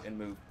port and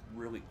move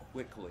really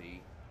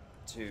quickly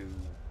to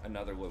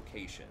another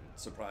location.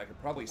 So I could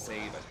probably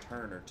save a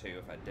turn or two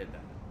if I did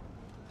that.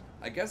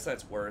 I guess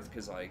that's worth,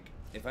 because, like,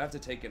 if I have to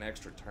take an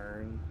extra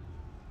turn,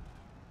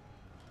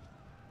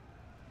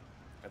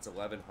 that's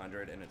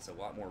 1,100, and it's a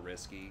lot more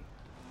risky.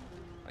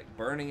 Like,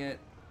 burning it.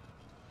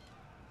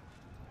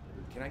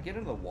 Can I get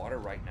into the water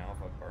right now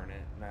if I burn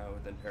it? No,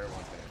 then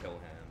Paravon's going to kill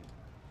him.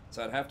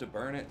 So I'd have to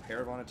burn it,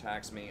 Paravon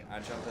attacks me, I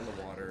jump in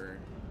the water,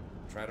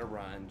 try to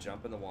run,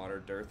 jump in the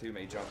water, Durthu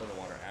may jump in the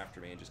water after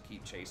me and just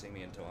keep chasing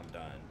me until I'm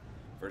done.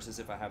 Versus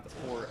if I have the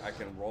port, I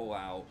can roll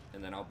out,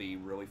 and then I'll be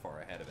really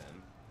far ahead of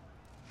him.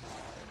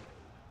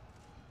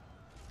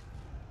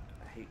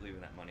 I hate leaving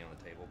that money on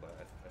the table, but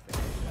I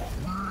think...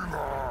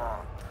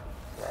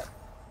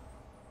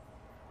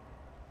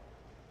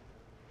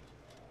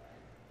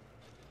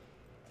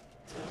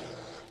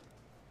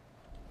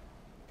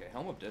 Okay,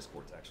 Helm of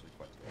Discord's actually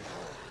quite good.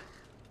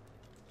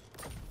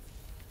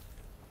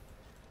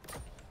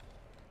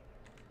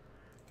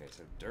 Okay,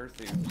 so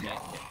Durthu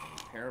can't hit me.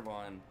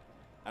 Paravon,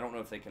 I don't know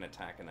if they can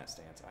attack in that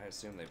stance. I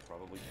assume they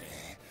probably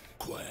can.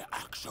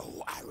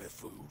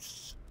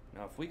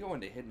 Now, if we go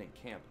into hidden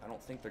encamped, I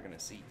don't think they're going to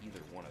see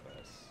either one of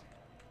us.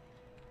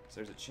 So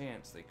there's a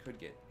chance they could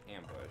get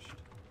ambushed,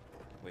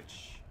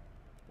 which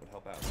would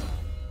help out some.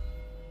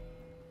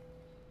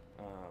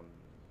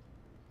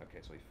 Okay,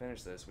 so we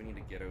finished this. We need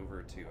to get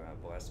over to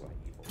Blessed by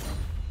Evil.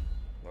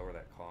 lower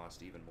that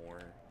cost even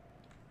more.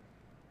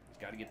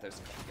 Got to get those.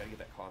 Got to get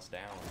that cost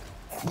down.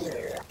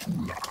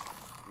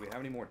 Do we have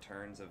any more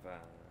turns of? I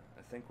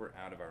think we're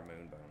out of our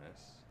moon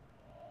bonus.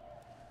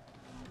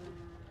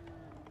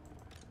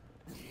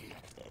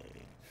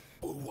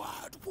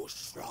 What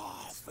was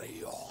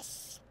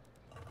Raphaeus?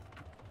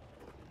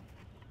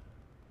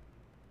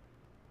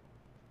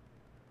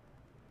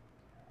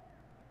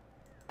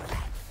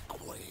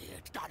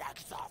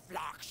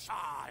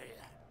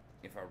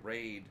 If I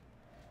raid,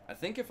 I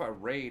think if I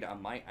raid, I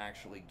might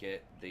actually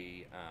get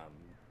the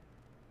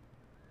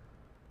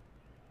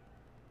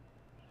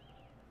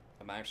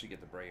I might actually get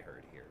the Bray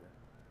Herd here.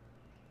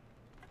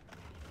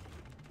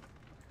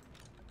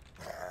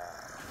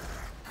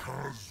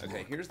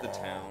 Okay, here's the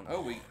town.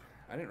 Oh,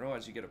 I didn't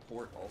realize you get a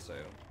port also.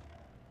 Okay,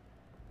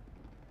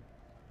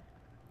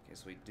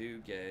 so we do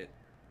get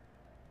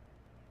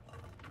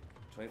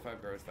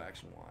 25 growth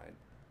faction wide,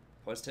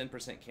 plus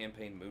 10%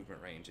 campaign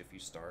movement range if you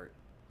start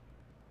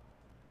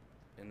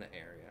in the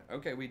area.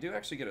 Okay, we do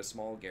actually get a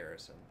small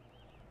garrison.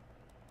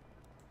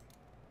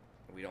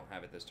 We don't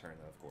have it this turn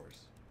though, of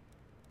course.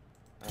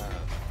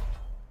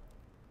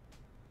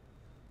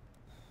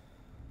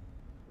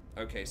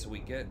 Okay, so we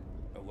get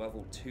a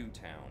level 2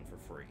 town for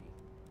free.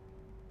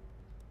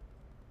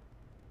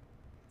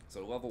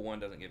 So level 1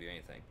 doesn't give you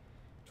anything.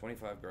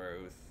 25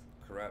 growth,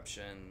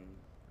 corruption,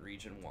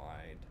 region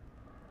wide,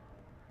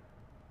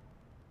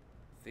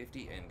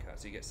 50 income.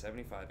 So you get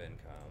 75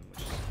 income,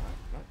 which is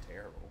not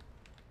terrible.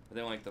 But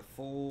then like the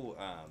full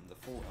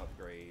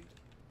upgrade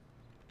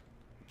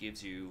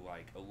gives you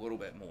like a little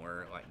bit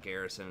more like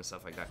garrison and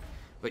stuff like that.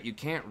 But you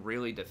can't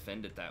really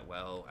defend it that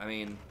well. I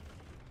mean,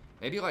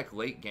 maybe like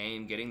late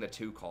game getting the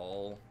 2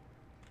 call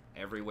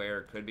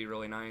everywhere could be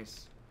really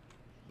nice,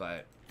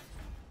 but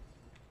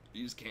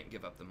you just can't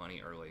give up the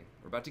money early.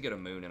 We're about to get a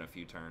moon in a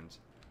few turns.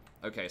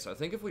 Okay, so I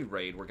think if we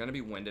raid, we're going to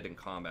be winded in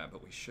combat,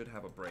 but we should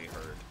have a Bray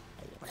Herd.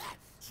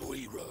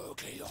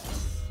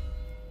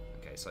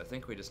 Okay, so I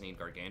think we just need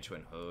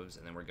Gargantuan Hooves,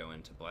 and then we're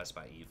going to Blessed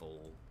by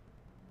Evil.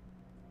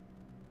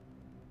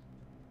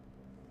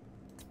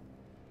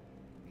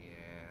 Yeah,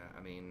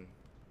 I mean,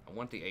 I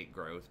want the 8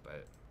 growth,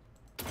 but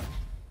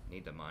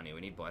need the money.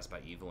 We need Blessed by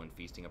Evil and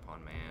Feasting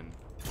Upon Man.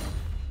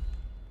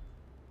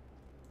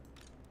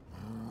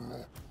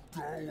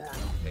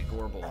 Okay,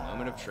 Gorbel,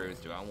 Moment of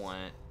Truth. Do I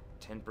want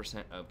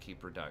 10%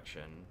 upkeep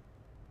reduction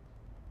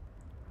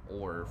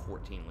or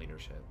 14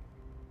 leadership?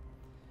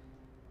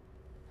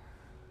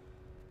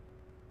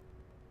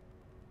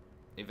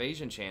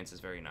 Evasion chance is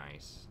very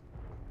nice,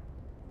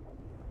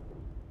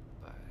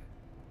 but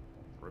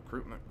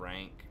recruitment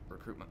rank,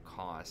 recruitment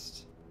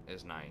cost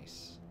is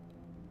nice,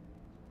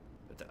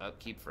 but the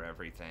upkeep for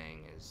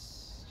everything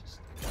is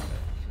just, I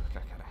feel like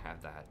I gotta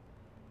have that.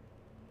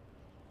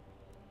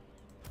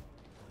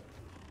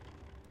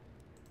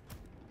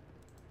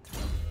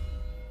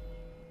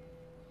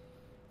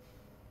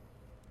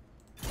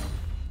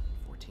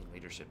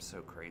 Leadership's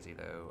so crazy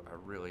though. I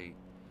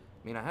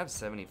mean, I have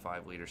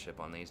 75 leadership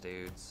on these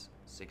dudes,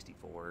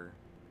 64.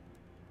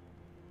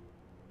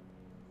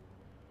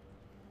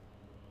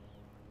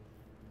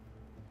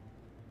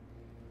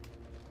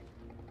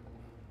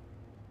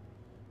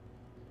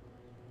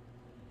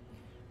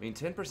 I mean,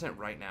 10%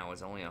 right now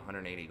is only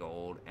 180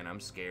 gold, and I'm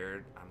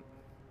scared.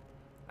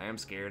 I am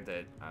scared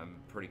that I'm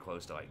pretty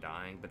close to like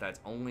dying, but that's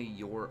only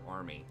your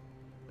army.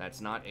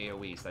 That's not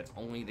AoE, so that's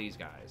only these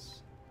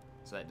guys.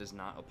 So that does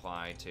not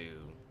apply to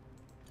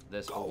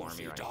this whole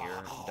army right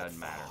here. It doesn't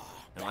matter.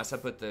 Unless I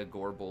put the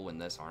Gorbel in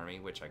this army,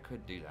 which I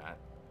could do that.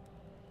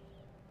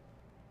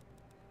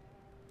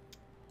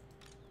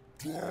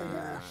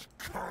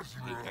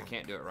 I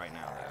can't do it right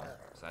now, though.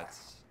 So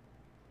that's...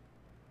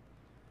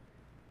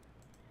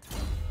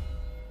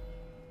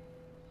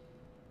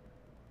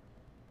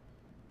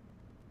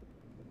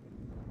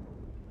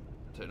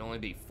 So it'd only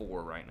be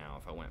 4 right now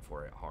if I went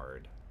for it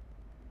hard.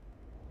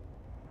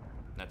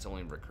 That's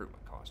only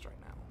recruitment cost right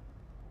now.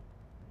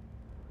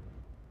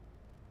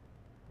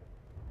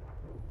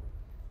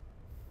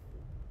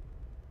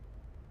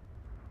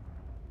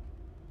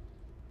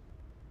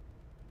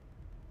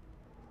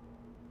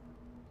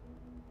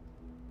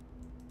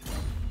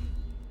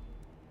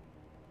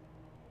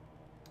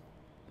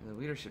 And the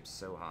leadership's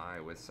so high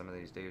with some of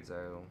these dudes,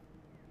 though.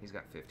 He's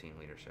got 15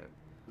 leadership.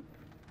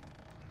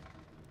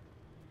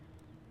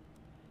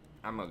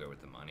 I'm gonna go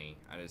with the money.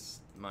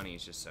 Money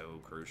is just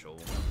so crucial.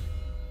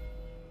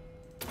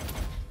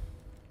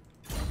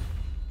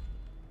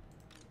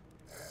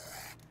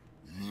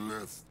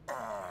 Left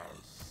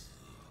us.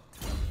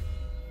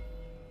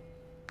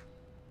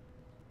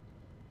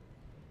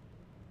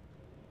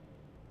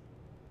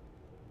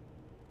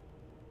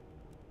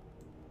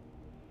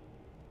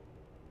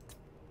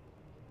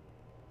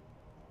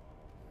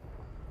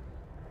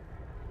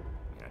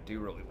 I do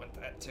really want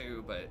that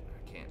too, but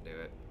I can't do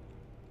it.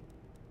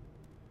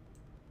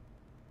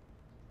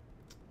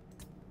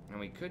 And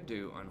we could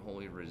do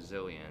Unholy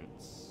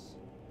Resilience.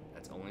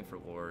 That's only for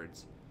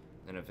lords.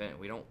 An event,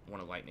 we don't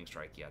want a lightning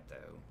strike yet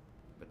though,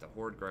 but the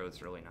horde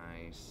growth's really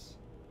nice.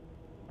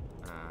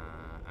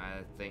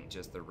 I think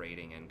just the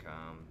raiding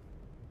income.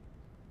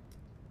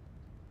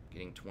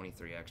 Getting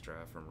 23 extra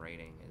from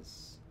raiding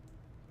is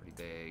pretty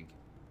big.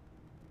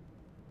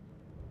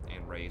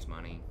 And raise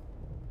money.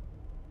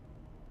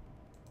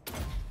 Okay.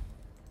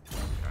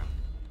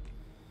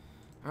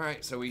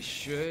 Alright, so we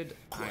should,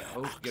 I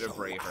hope, get a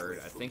Bray Herd.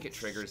 I think it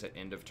triggers at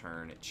end of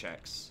turn. It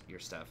checks your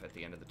stuff at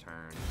the end of the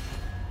turn.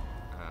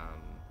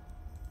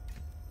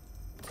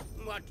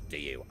 What do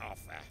you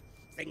offer?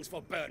 Things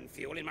for burn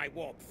fuel in my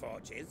warp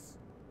forges?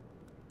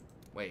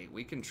 Wait,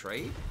 we can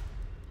trade?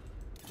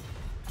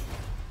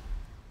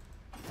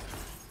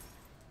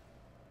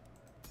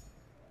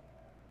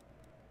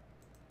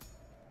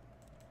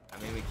 I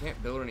mean, we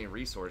can't build any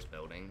resource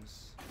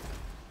buildings.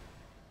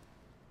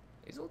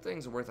 These little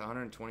things are worth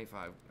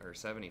 125 or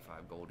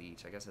 75 gold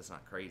each. I guess that's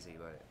not crazy,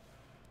 but...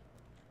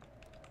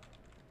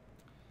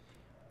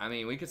 I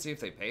mean, we could see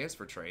if they pay us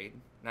for trade.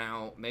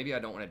 Now, maybe I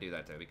don't want to do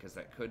that, though, because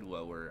that could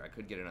lower... I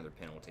could get another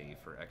penalty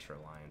for extra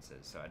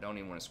alliances, so I don't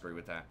even want to screw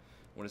with that.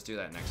 We'll just do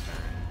that next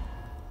turn.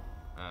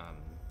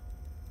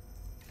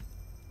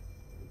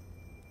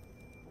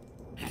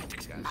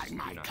 I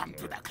might come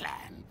to the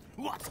clan.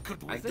 What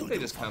could we I think do they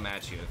just come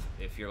at you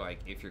if you're like,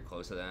 if you're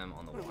close to them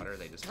on the water,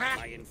 they just...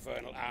 My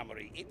infernal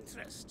armory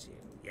interests you.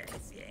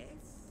 Yes, yes.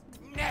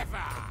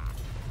 Never!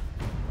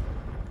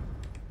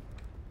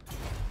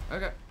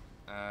 Okay.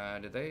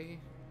 Did they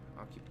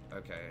occupy?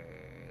 Okay,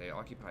 they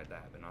occupied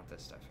that, but not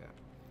this stuff yet.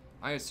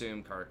 I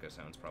assume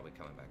Carcassone's probably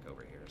coming back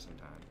over here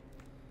sometime.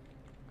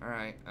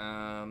 Alright,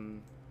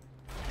 10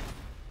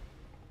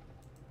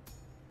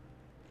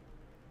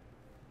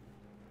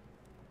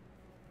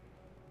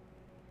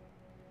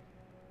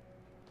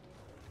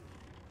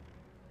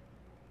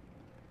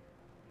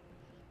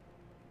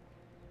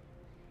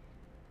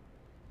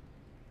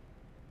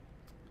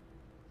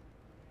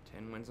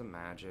 Winds of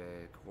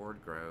Magic,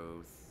 Horde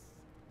Growth.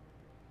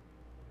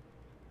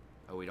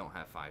 Oh, we don't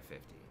have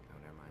 550. Oh,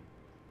 never mind.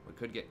 We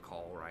could get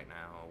Call right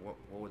now. What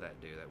would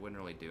that do? That wouldn't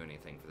really do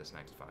anything for this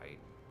next fight.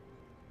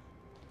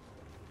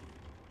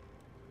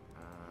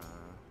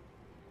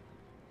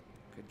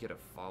 Could get a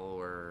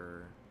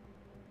follower.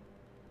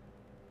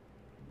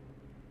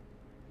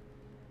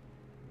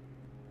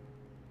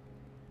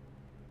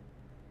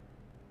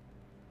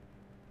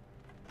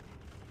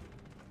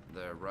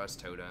 The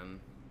Rust Totem.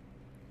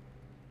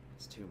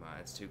 It's too much.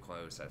 It's too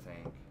close, I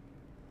think.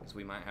 So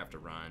we might have to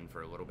run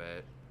for a little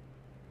bit.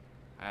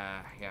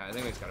 Yeah, I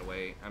think we just gotta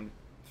wait. I'm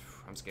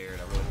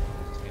scared. I really want to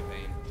lose this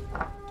campaign.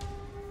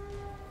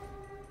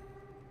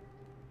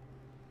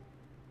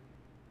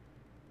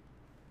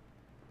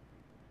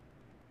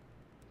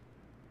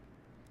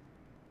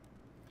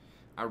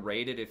 I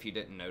rated, if you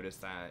didn't notice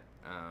that,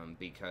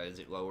 because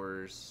it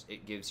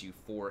gives you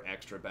 4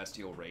 extra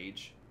Bestial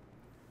Rage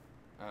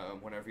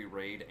whenever you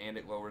raid, and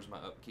it lowers my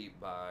upkeep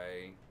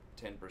by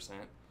 10%.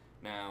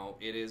 Now,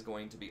 it is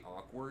going to be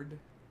awkward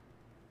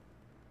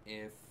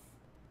if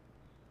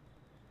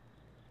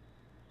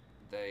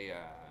they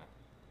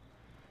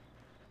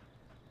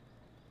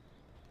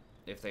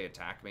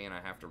attack me and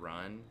I have to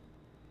run. In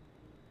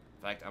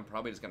fact, I'm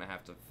probably just going to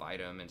have to fight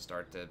them and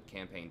start the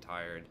campaign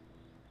tired.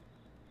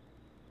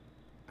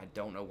 I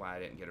don't know why I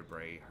didn't get a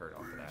Bray Hurt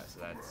off of that, so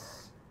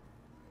that's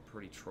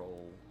pretty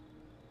troll.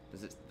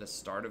 Is it the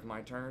start of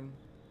my turn?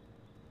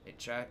 It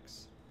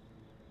checks.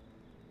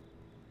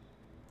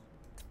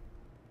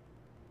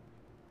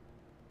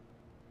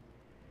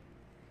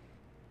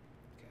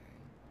 Okay.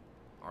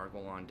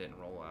 Argolon didn't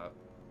roll up.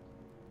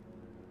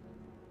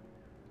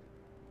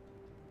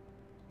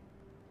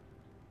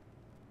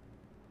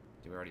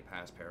 Did we already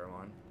pass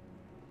Paralon?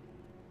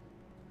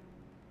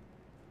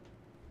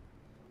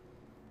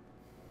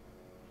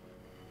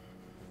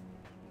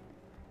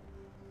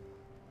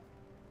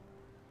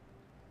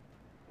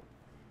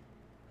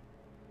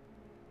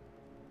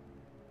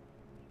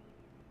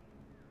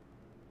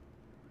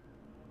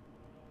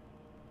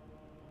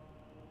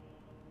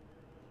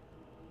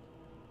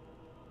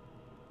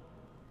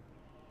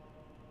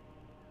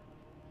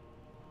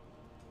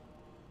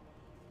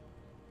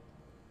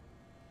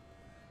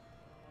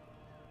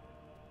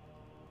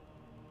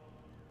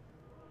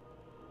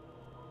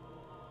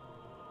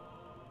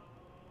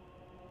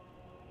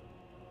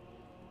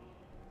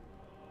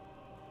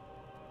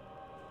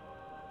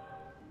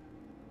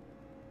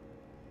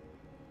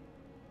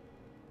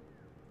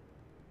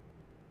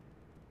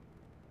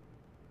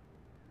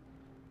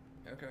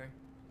 Okay.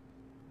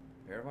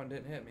 Parabon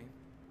didn't hit me.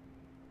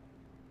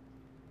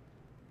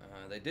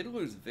 They did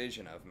lose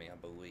vision of me, I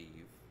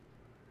believe.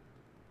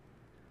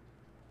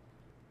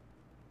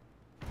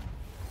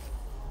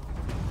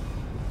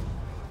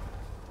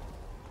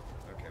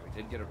 Okay, we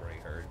did get a Bray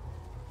Herd.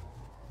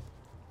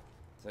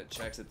 So it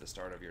checks at the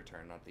start of your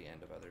turn, not the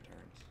end of other turns.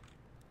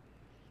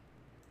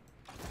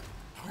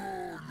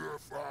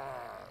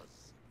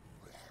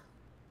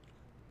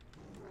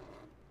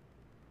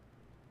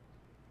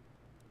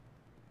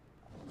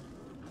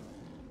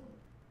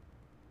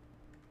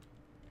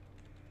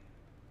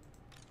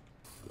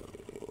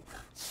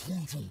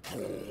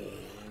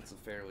 It's a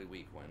fairly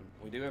weak one.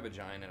 We do have a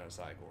giant and a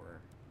Psychor.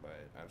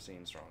 but I've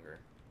seen stronger.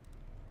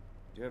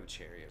 Do have a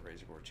chariot,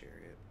 Razor Gore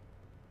chariot.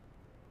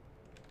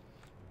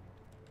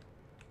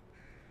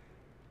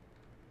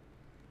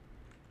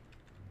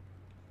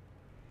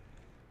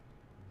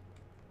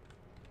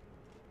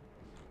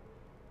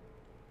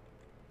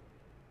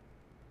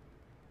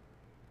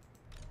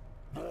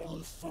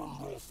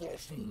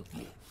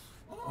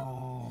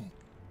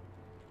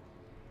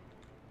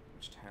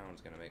 Which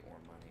town's gonna make more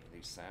money?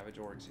 These savage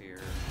orcs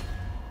here.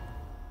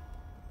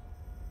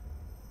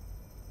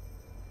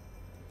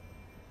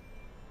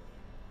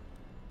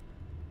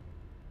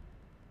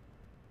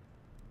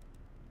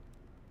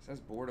 It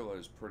says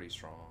Bordello's pretty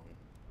strong.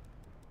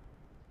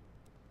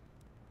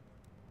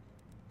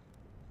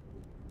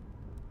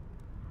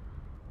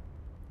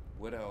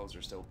 Wood elves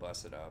are still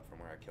busted up from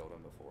where I killed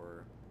them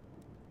before.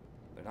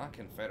 They're not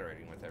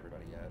confederating with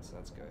everybody yet, so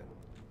that's good.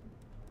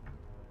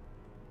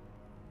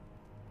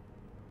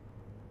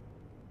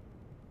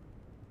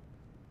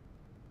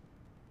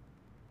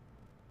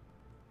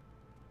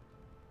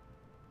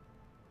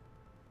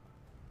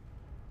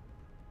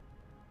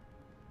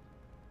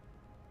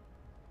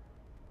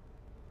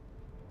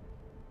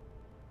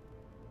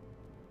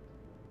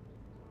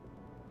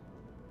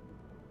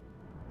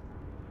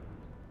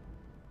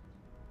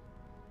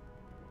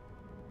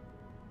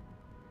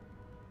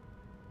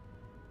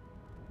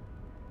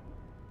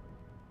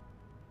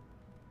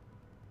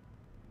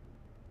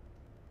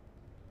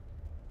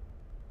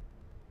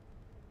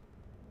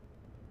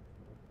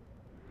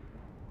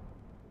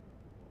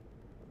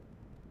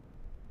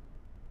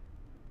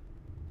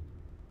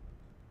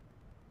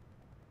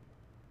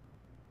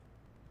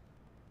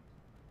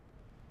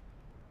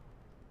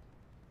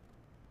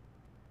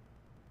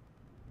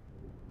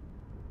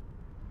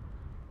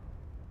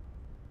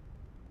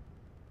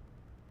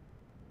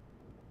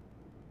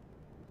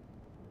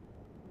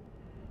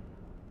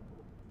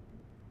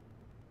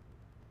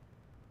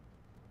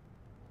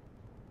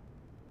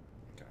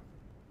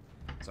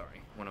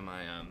 Sorry, one of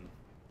my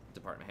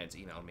department heads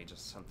emailed me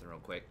just something real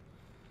quick.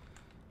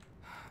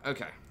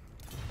 Okay.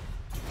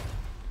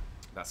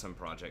 About some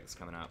projects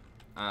coming up.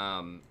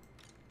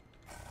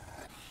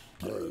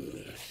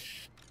 Okay.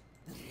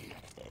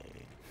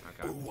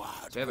 So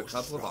we have a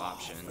couple of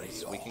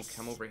options. We can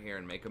come over here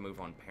and make a move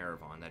on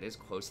Paravon. That is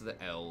close to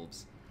the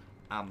elves.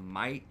 I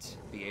might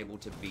be able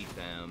to beat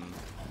them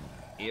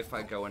if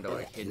I go into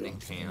like hidden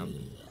camp.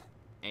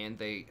 And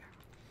the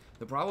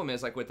problem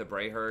is, like with the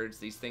Bray herds,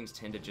 these things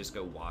tend to just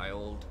go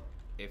wild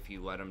if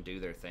you let them do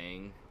their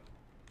thing.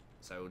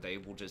 So they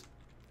will just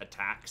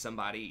attack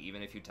somebody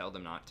even if you tell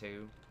them not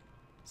to.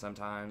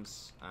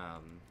 Sometimes.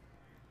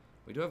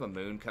 We do have a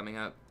moon coming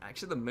up.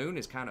 Actually, the moon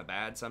is kind of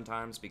bad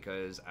sometimes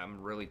because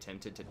I'm really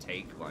tempted to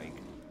take like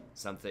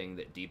something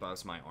that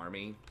debuffs my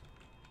army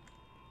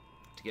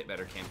to get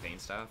better campaign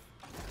stuff.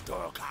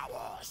 So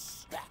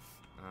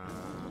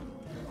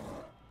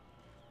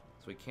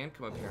we can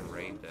come up here and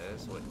raid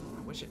this. I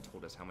wish it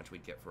told us how much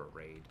we'd get for a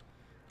raid.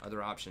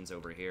 Other options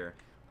over here.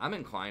 I'm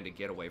inclined to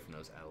get away from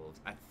those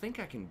elves. I think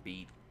I can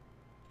beat...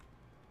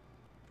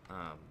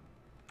 I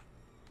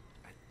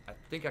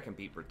think I can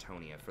beat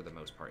Bretonnia for the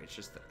most part. It's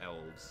just the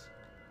elves.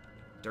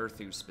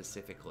 Durthu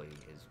specifically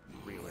is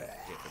really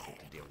difficult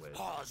to deal with.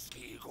 I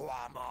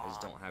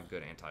just don't have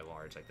good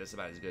anti-large. Like, this is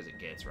about as good as it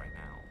gets right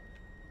now.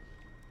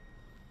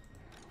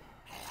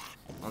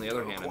 On the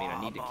other hand, I mean,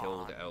 I need to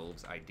kill the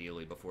elves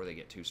ideally before they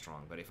get too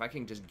strong. But if I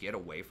can just get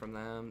away from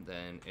them,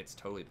 then it's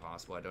totally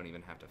possible. I don't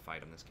even have to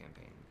fight them this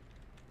campaign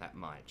that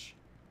much.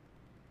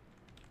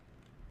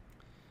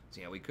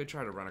 So yeah, we could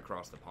try to run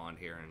across the pond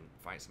here and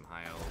fight some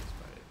high elves,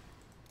 but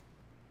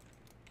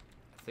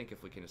I think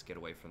if we can just get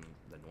away from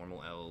the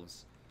normal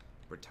elves,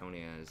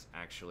 Bretonnia is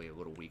actually a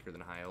little weaker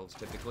than high elves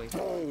typically.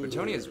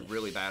 Bretonnia is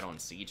really bad on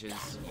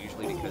sieges,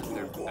 usually because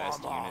their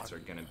best units are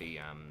going to be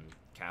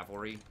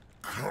cavalry.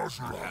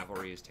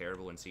 Cavalry is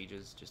terrible in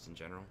sieges, just in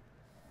general.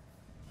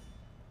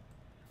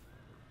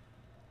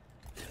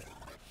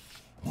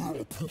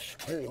 One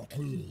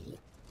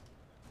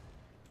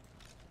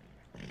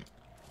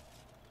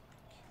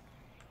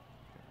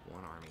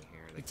army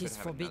here. They could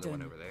have another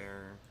one over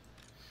there.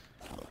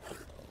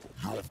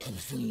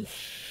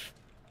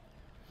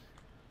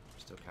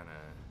 Still kind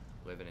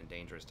of living in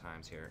dangerous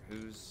times here.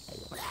 Who's...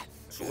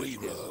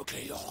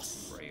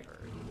 Chaos. Bray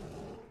herd.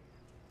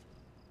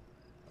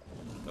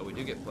 But we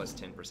do get plus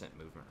 10%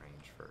 movement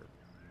range for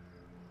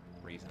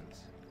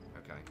reasons.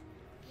 Okay.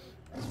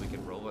 So we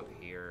can roll up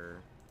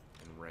here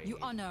and raid. You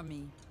honor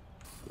me.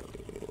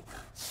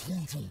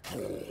 Can't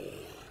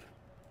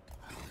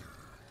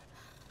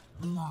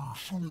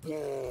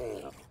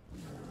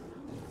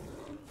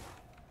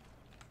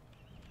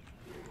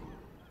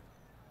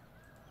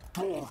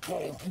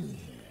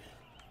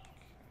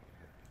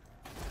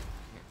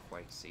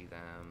quite see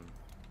them.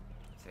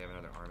 They have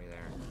another army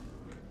there.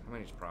 How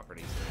many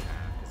properties do they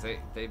have? Because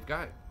they've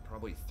got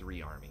probably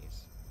 3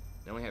 armies.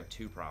 They only have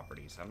 2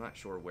 properties. I'm not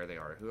sure where they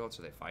are. Who else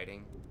are they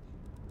fighting?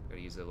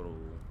 Gotta use a little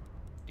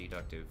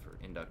deductive or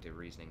inductive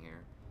reasoning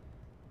here.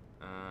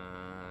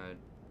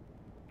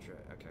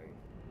 Okay.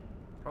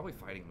 Probably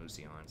fighting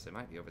Musions. They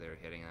might be over there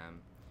hitting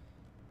them.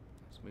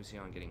 Is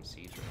Musion getting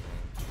siege or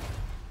anything?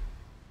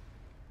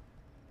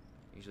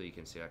 Usually you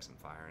can see like some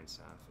fire and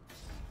stuff.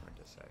 It's hard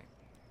to say.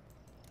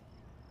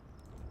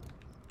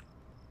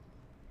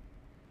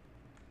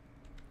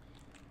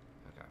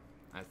 Okay.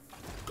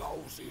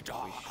 We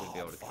should be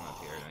able to come up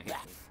here.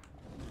 Now,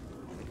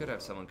 we could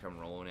have someone come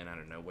rolling in out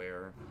of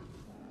nowhere.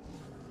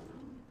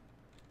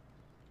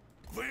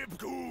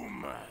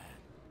 Vipgum!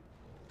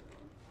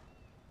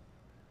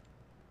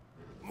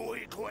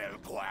 Muy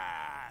quelqua!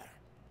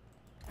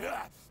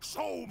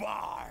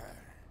 Sobar!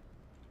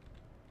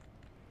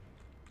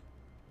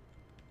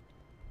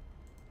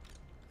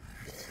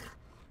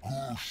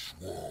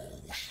 Ushwa.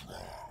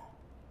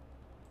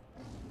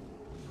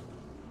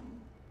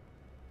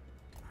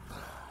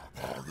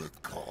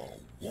 Paretka,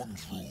 one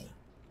through.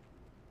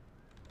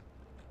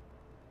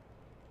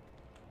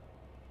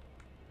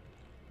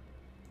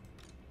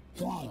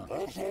 I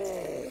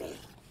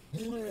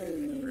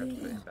forgot to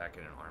put him back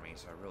in an army,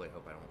 so I really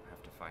hope I don't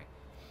have to fight.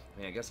 I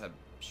mean, I guess I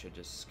should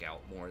just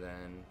scout more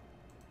then.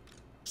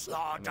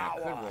 I mean, I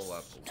could roll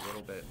up a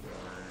little bit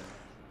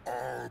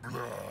more.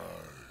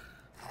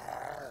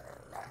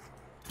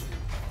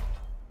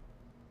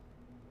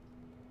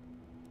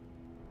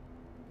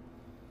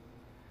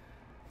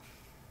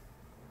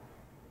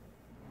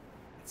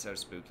 It's so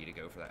spooky to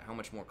go for that. How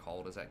much more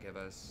call does that give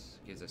us?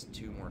 Gives us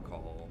 2 more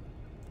call.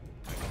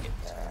 I can get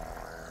 10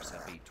 more, so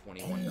that'd be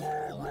 21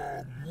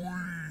 more.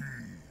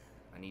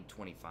 I need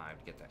 25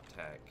 to get that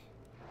tech.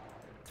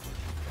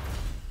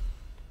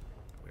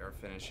 We are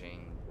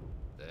finishing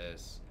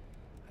this.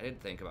 I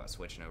did think about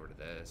switching over to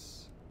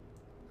this.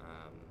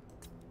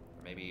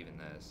 Or maybe even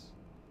this.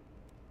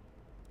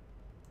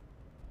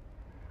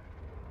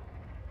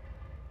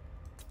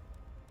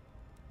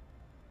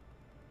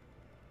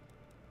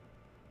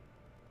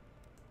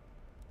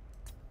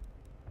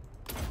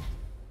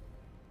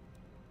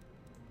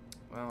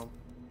 Well,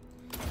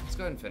 let's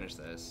go ahead and finish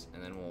this,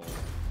 and then we'll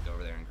go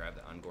over there and grab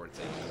the ungored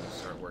thing, and we'll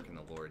start working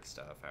the Lord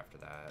stuff after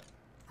that.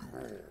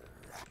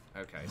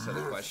 Okay, so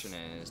the question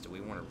is, do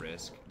we want to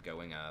risk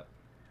going up?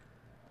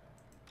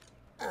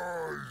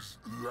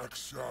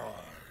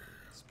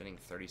 Spending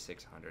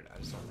 3,600. I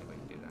just don't think we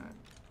can do that.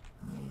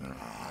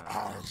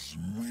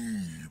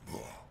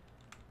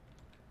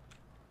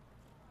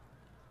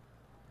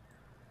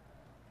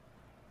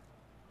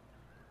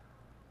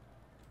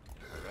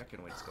 I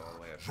reckon we'd just go all the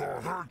way up there.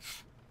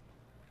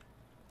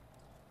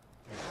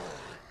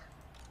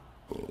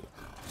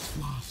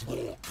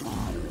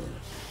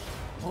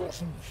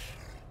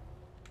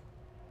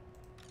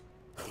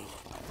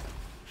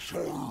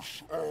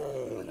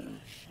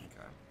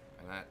 Okay,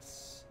 and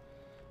that's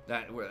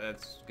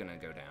gonna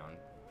go down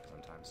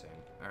sometime soon.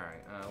 All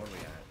right, what are we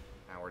at?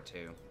 Hour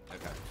 2.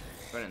 Okay,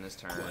 but in this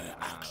turn,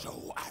 it's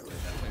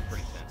definitely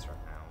pretty tense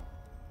right now.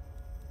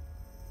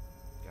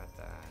 Got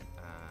that.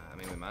 I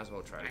mean, we might as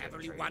well try to get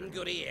Only one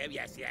good ear,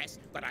 yes,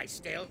 but I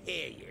still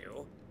hear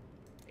you.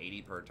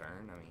 80 per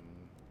turn. I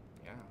mean,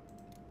 yeah.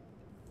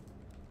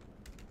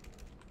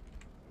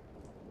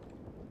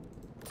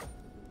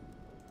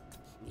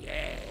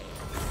 Yeah.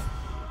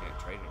 Can't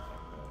trade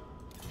anything, but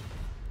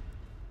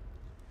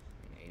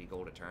I mean, 80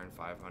 gold a turn,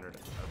 500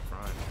 up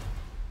front.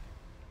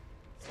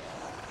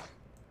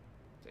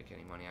 Take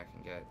any money I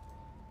can get.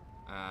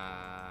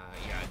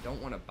 Yeah, I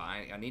don't want to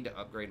buy. I need to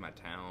upgrade my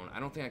town. I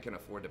don't think I can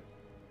afford to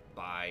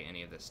buy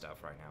any of this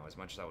stuff right now, as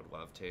much as I would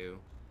love to.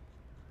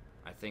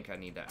 I think I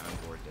need that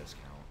unboard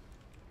discount.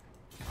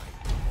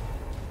 Like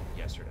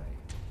yesterday.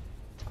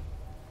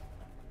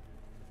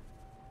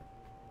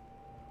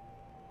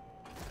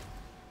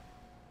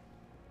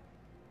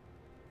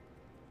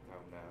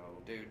 Oh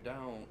no, dude,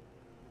 don't.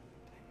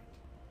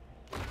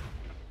 Dang it.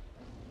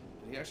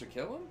 Did he actually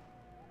kill him?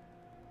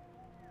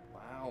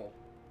 Wow.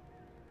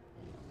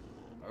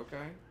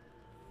 Okay.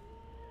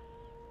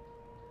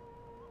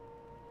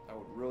 I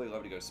would really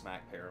love to go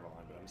smack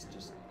Paravon, but I'm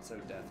just so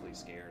deathly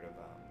scared of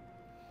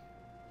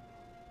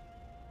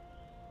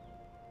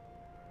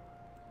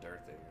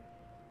Dirthy.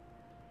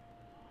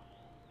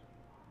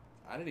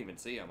 I didn't even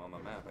see him on my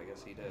map. I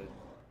guess he did.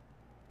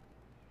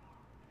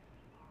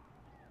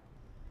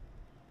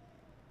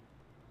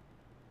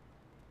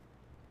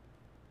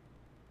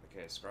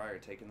 Okay,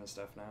 Scryer taking this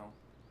stuff now.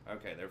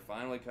 Okay, they're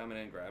finally coming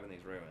in, grabbing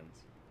these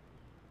ruins.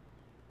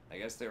 I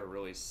guess they were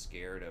really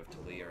scared of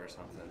Talia or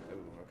something.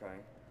 Ooh,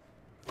 okay.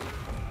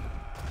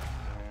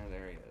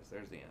 There he is.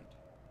 There's the end.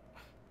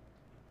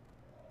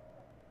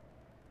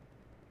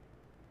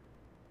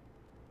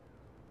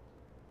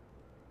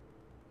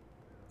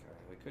 Okay,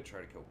 we could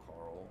try to kill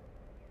Carl.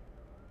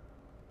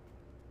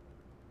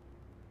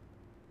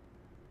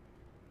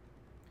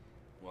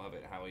 Love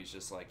it how he's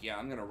just like, yeah,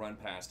 I'm gonna run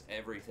past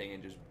everything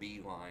and just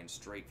beeline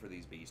straight for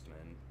these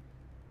Beastmen.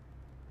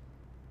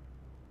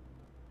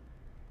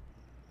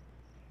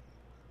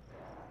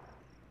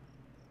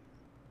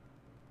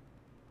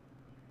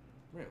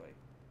 Really?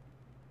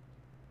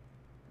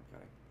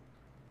 Okay.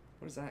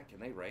 What is that? Can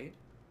they raid?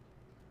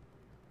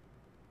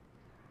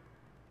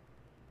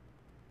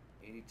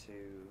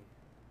 82.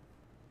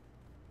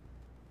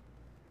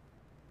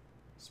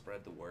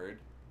 Spread the word.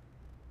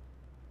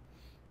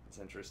 It's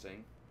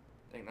interesting.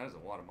 Dang, that is a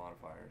lot of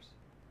modifiers.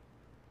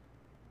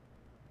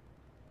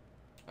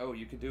 Oh,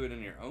 you could do it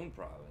in your own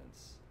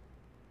province.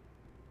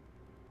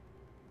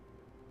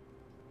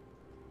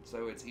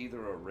 So it's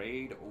either a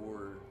raid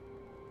or...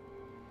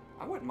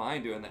 I wouldn't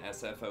mind doing the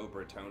SFO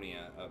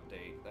Bretonnia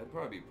update. That'd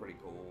probably be pretty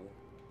cool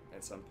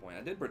at some point.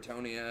 I did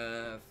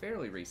Bretonnia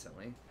fairly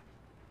recently.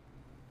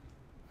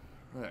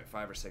 Like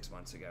 5 or 6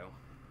 months ago.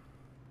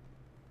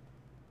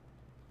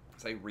 I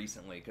say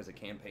recently because a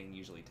campaign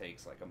usually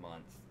takes like a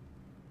month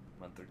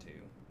or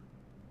two.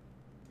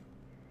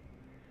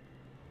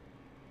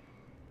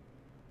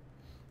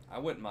 I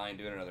wouldn't mind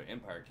doing another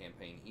Empire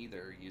campaign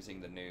either,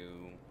 using the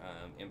new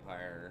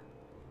Empire.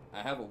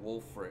 I have a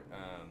Wolfric,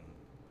 I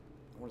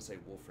want to say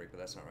Wolfric, but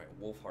that's not right.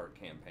 Wolfheart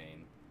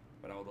campaign,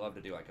 but I would love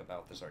to do like a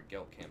Balthasar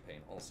Gelt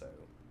campaign also.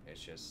 It's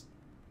just,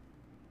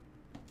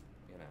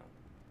 you know,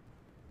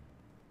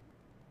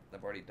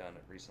 I've already done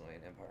it recently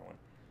in Empire 1.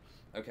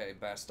 Okay,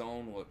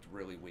 Baston looked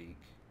really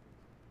weak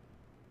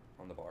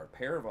on the bar.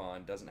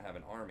 Paravon doesn't have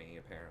an army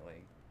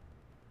apparently,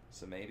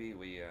 so maybe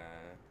we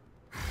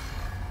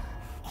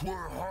go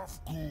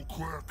after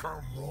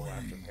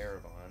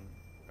Paravon.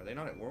 Are they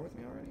not at war with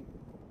me already?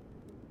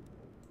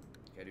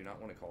 Okay, I do not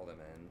want to call them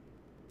in.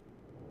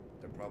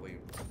 They're probably...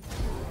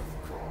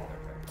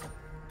 Okay.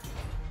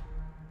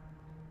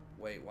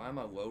 Wait, why am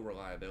I low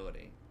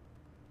reliability?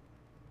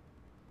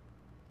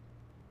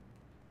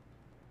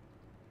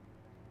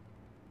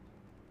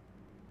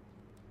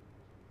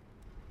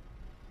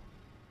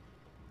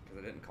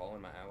 Because I didn't call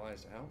in my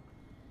allies to help?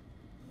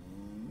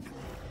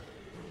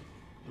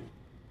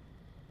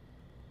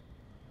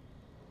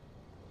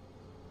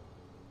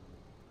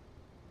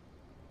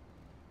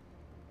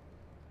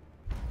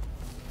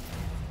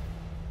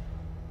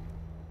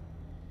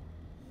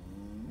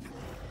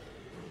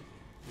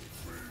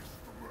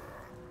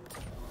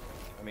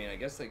 I mean, I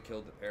guess they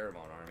killed the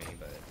Paramount army,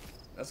 but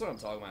that's what I'm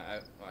talking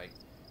about. Like,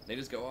 they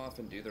just go off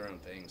and do their own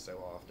thing so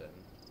often.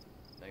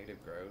 Negative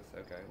growth,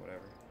 okay,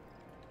 whatever.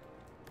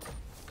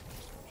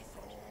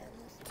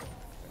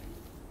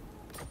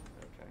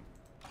 Okay.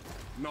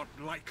 Not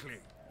likely.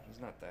 He's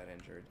not that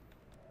injured.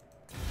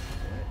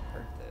 What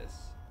hurt this?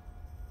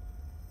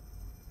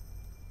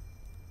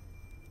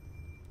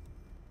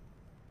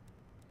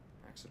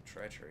 Acts of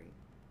treachery.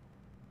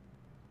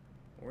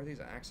 What were these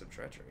acts of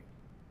treachery?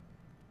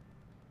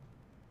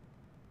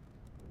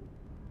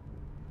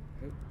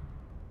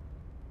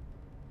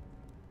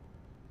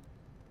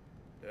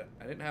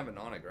 I didn't have a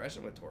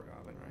non-aggression with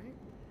Torgoven, right?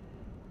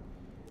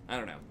 I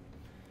don't know.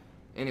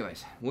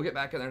 Anyways, we'll get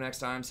back in there next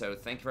time, so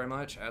thank you very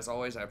much. As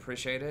always, I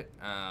appreciate it.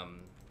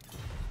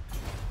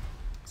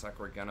 Looks like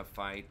we're gonna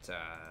fight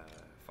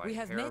We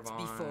have met Paravon,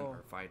 before.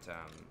 or fight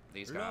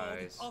these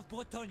guys. Lord of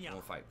Bretonnia.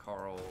 We'll fight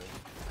Carl.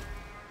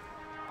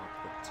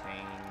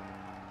 Aquitaine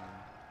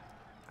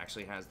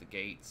actually has the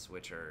gates,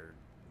 which are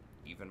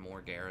even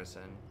more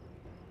garrison.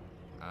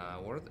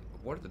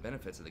 What are the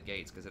benefits of the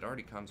gates? Because it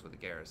already comes with a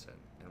garrison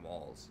and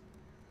walls.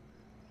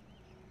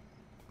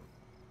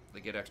 They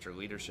get extra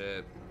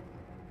leadership,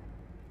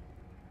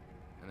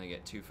 and they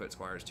get 2 foot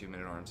squires, 2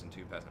 men-at-arms, and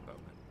 2 peasant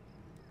bowmen.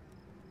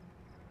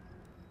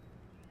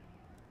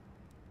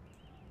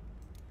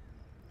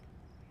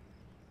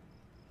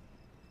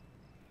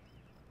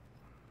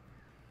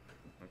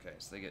 Okay,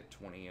 so they get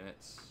 20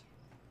 units.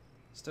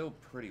 Still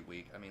pretty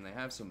weak. I mean, they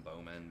have some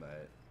bowmen,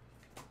 but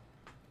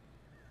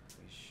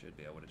we should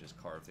be able to just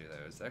carve through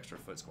those. The extra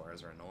foot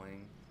squires are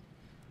annoying.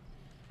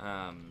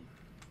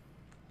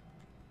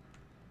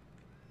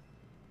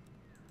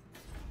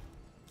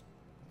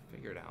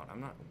 Figure it out. I'm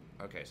not...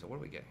 Okay, so what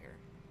do we get here?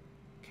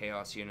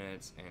 Chaos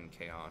units and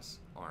Chaos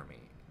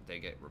army. They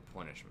get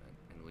replenishment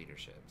and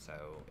leadership, so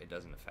it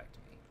doesn't affect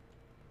me.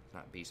 It's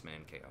not Beastmen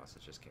and Chaos,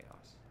 it's just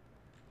Chaos.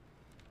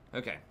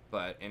 Okay,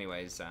 but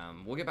anyways,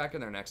 we'll get back in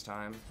there next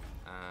time.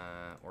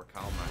 Or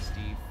Kyle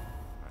Steve.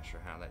 Not sure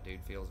how that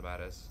dude feels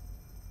about us.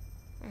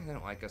 They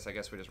don't like us. I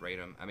guess we just raid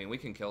them. I mean, we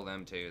can kill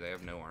them too. They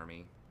have no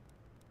army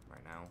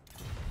right now.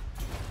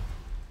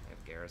 They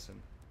have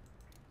garrison.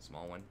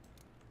 Small one.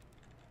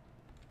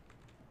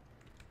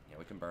 Yeah,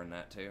 we can burn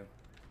that too.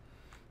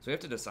 So we have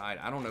to decide.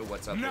 I don't know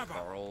what's up with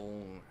Carl.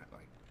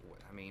 Like,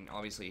 I mean,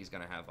 obviously he's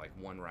gonna have like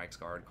 1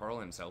 Reichsguard. Carl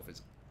himself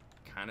is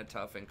kind of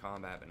tough in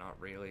combat, but not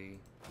really.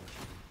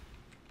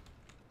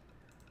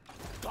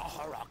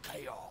 Dahara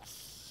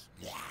chaos.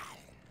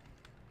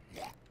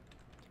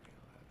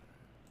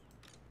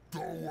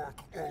 Should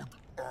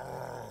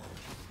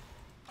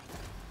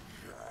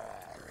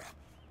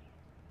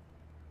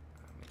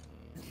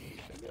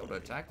be able to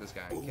attack this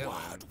guy and kill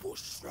him.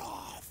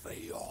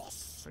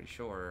 Pretty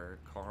sure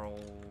Carl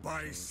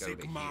can go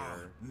to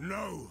here.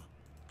 No.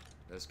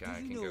 This guy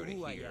can go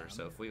to here.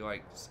 So if we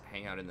like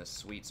hang out in this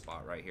sweet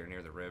spot right here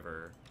near the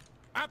river,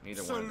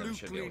 neither one of them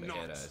should be able to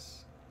hit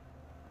us.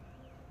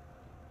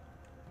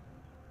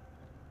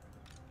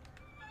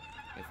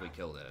 If we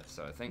kill this.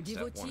 So I think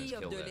step 1 is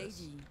kill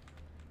this.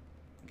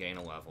 Gain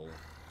a level,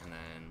 and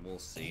then we'll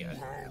see.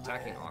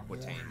 Attacking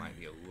Aquitaine might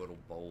be a little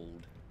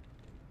bold.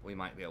 We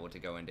might be able to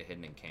go into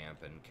hidden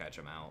camp and catch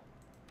them out.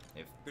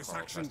 If This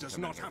Carl action tries to does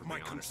come in not here have for my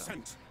being on or something.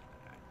 consent.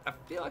 I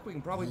feel like we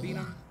can probably beat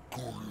him.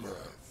 Golev.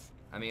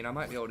 I mean, I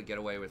might be able to get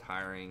away with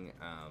hiring,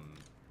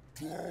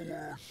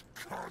 Towash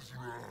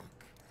Khazrak.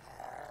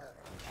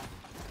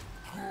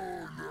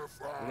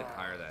 we didn't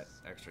hire that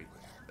extra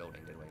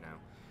building, did we, now?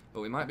 But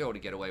we might be able to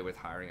get away with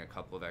hiring a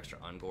couple of extra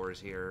Ungors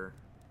here.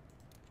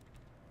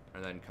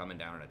 And then coming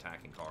down and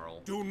attacking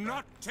Carl. Do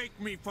not take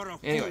me for a fool.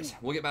 Anyways,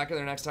 we'll get back in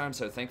there next time,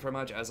 so thank you very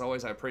much. As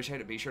always, I appreciate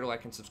it. Be sure to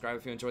like and subscribe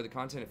if you enjoy the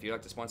content. If you'd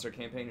like to sponsor a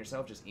campaign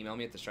yourself, just email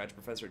me at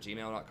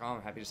thestrategyprofessor@gmail.com.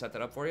 I'm happy to set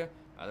that up for you.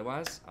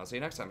 Otherwise, I'll see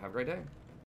you next time. Have a great day.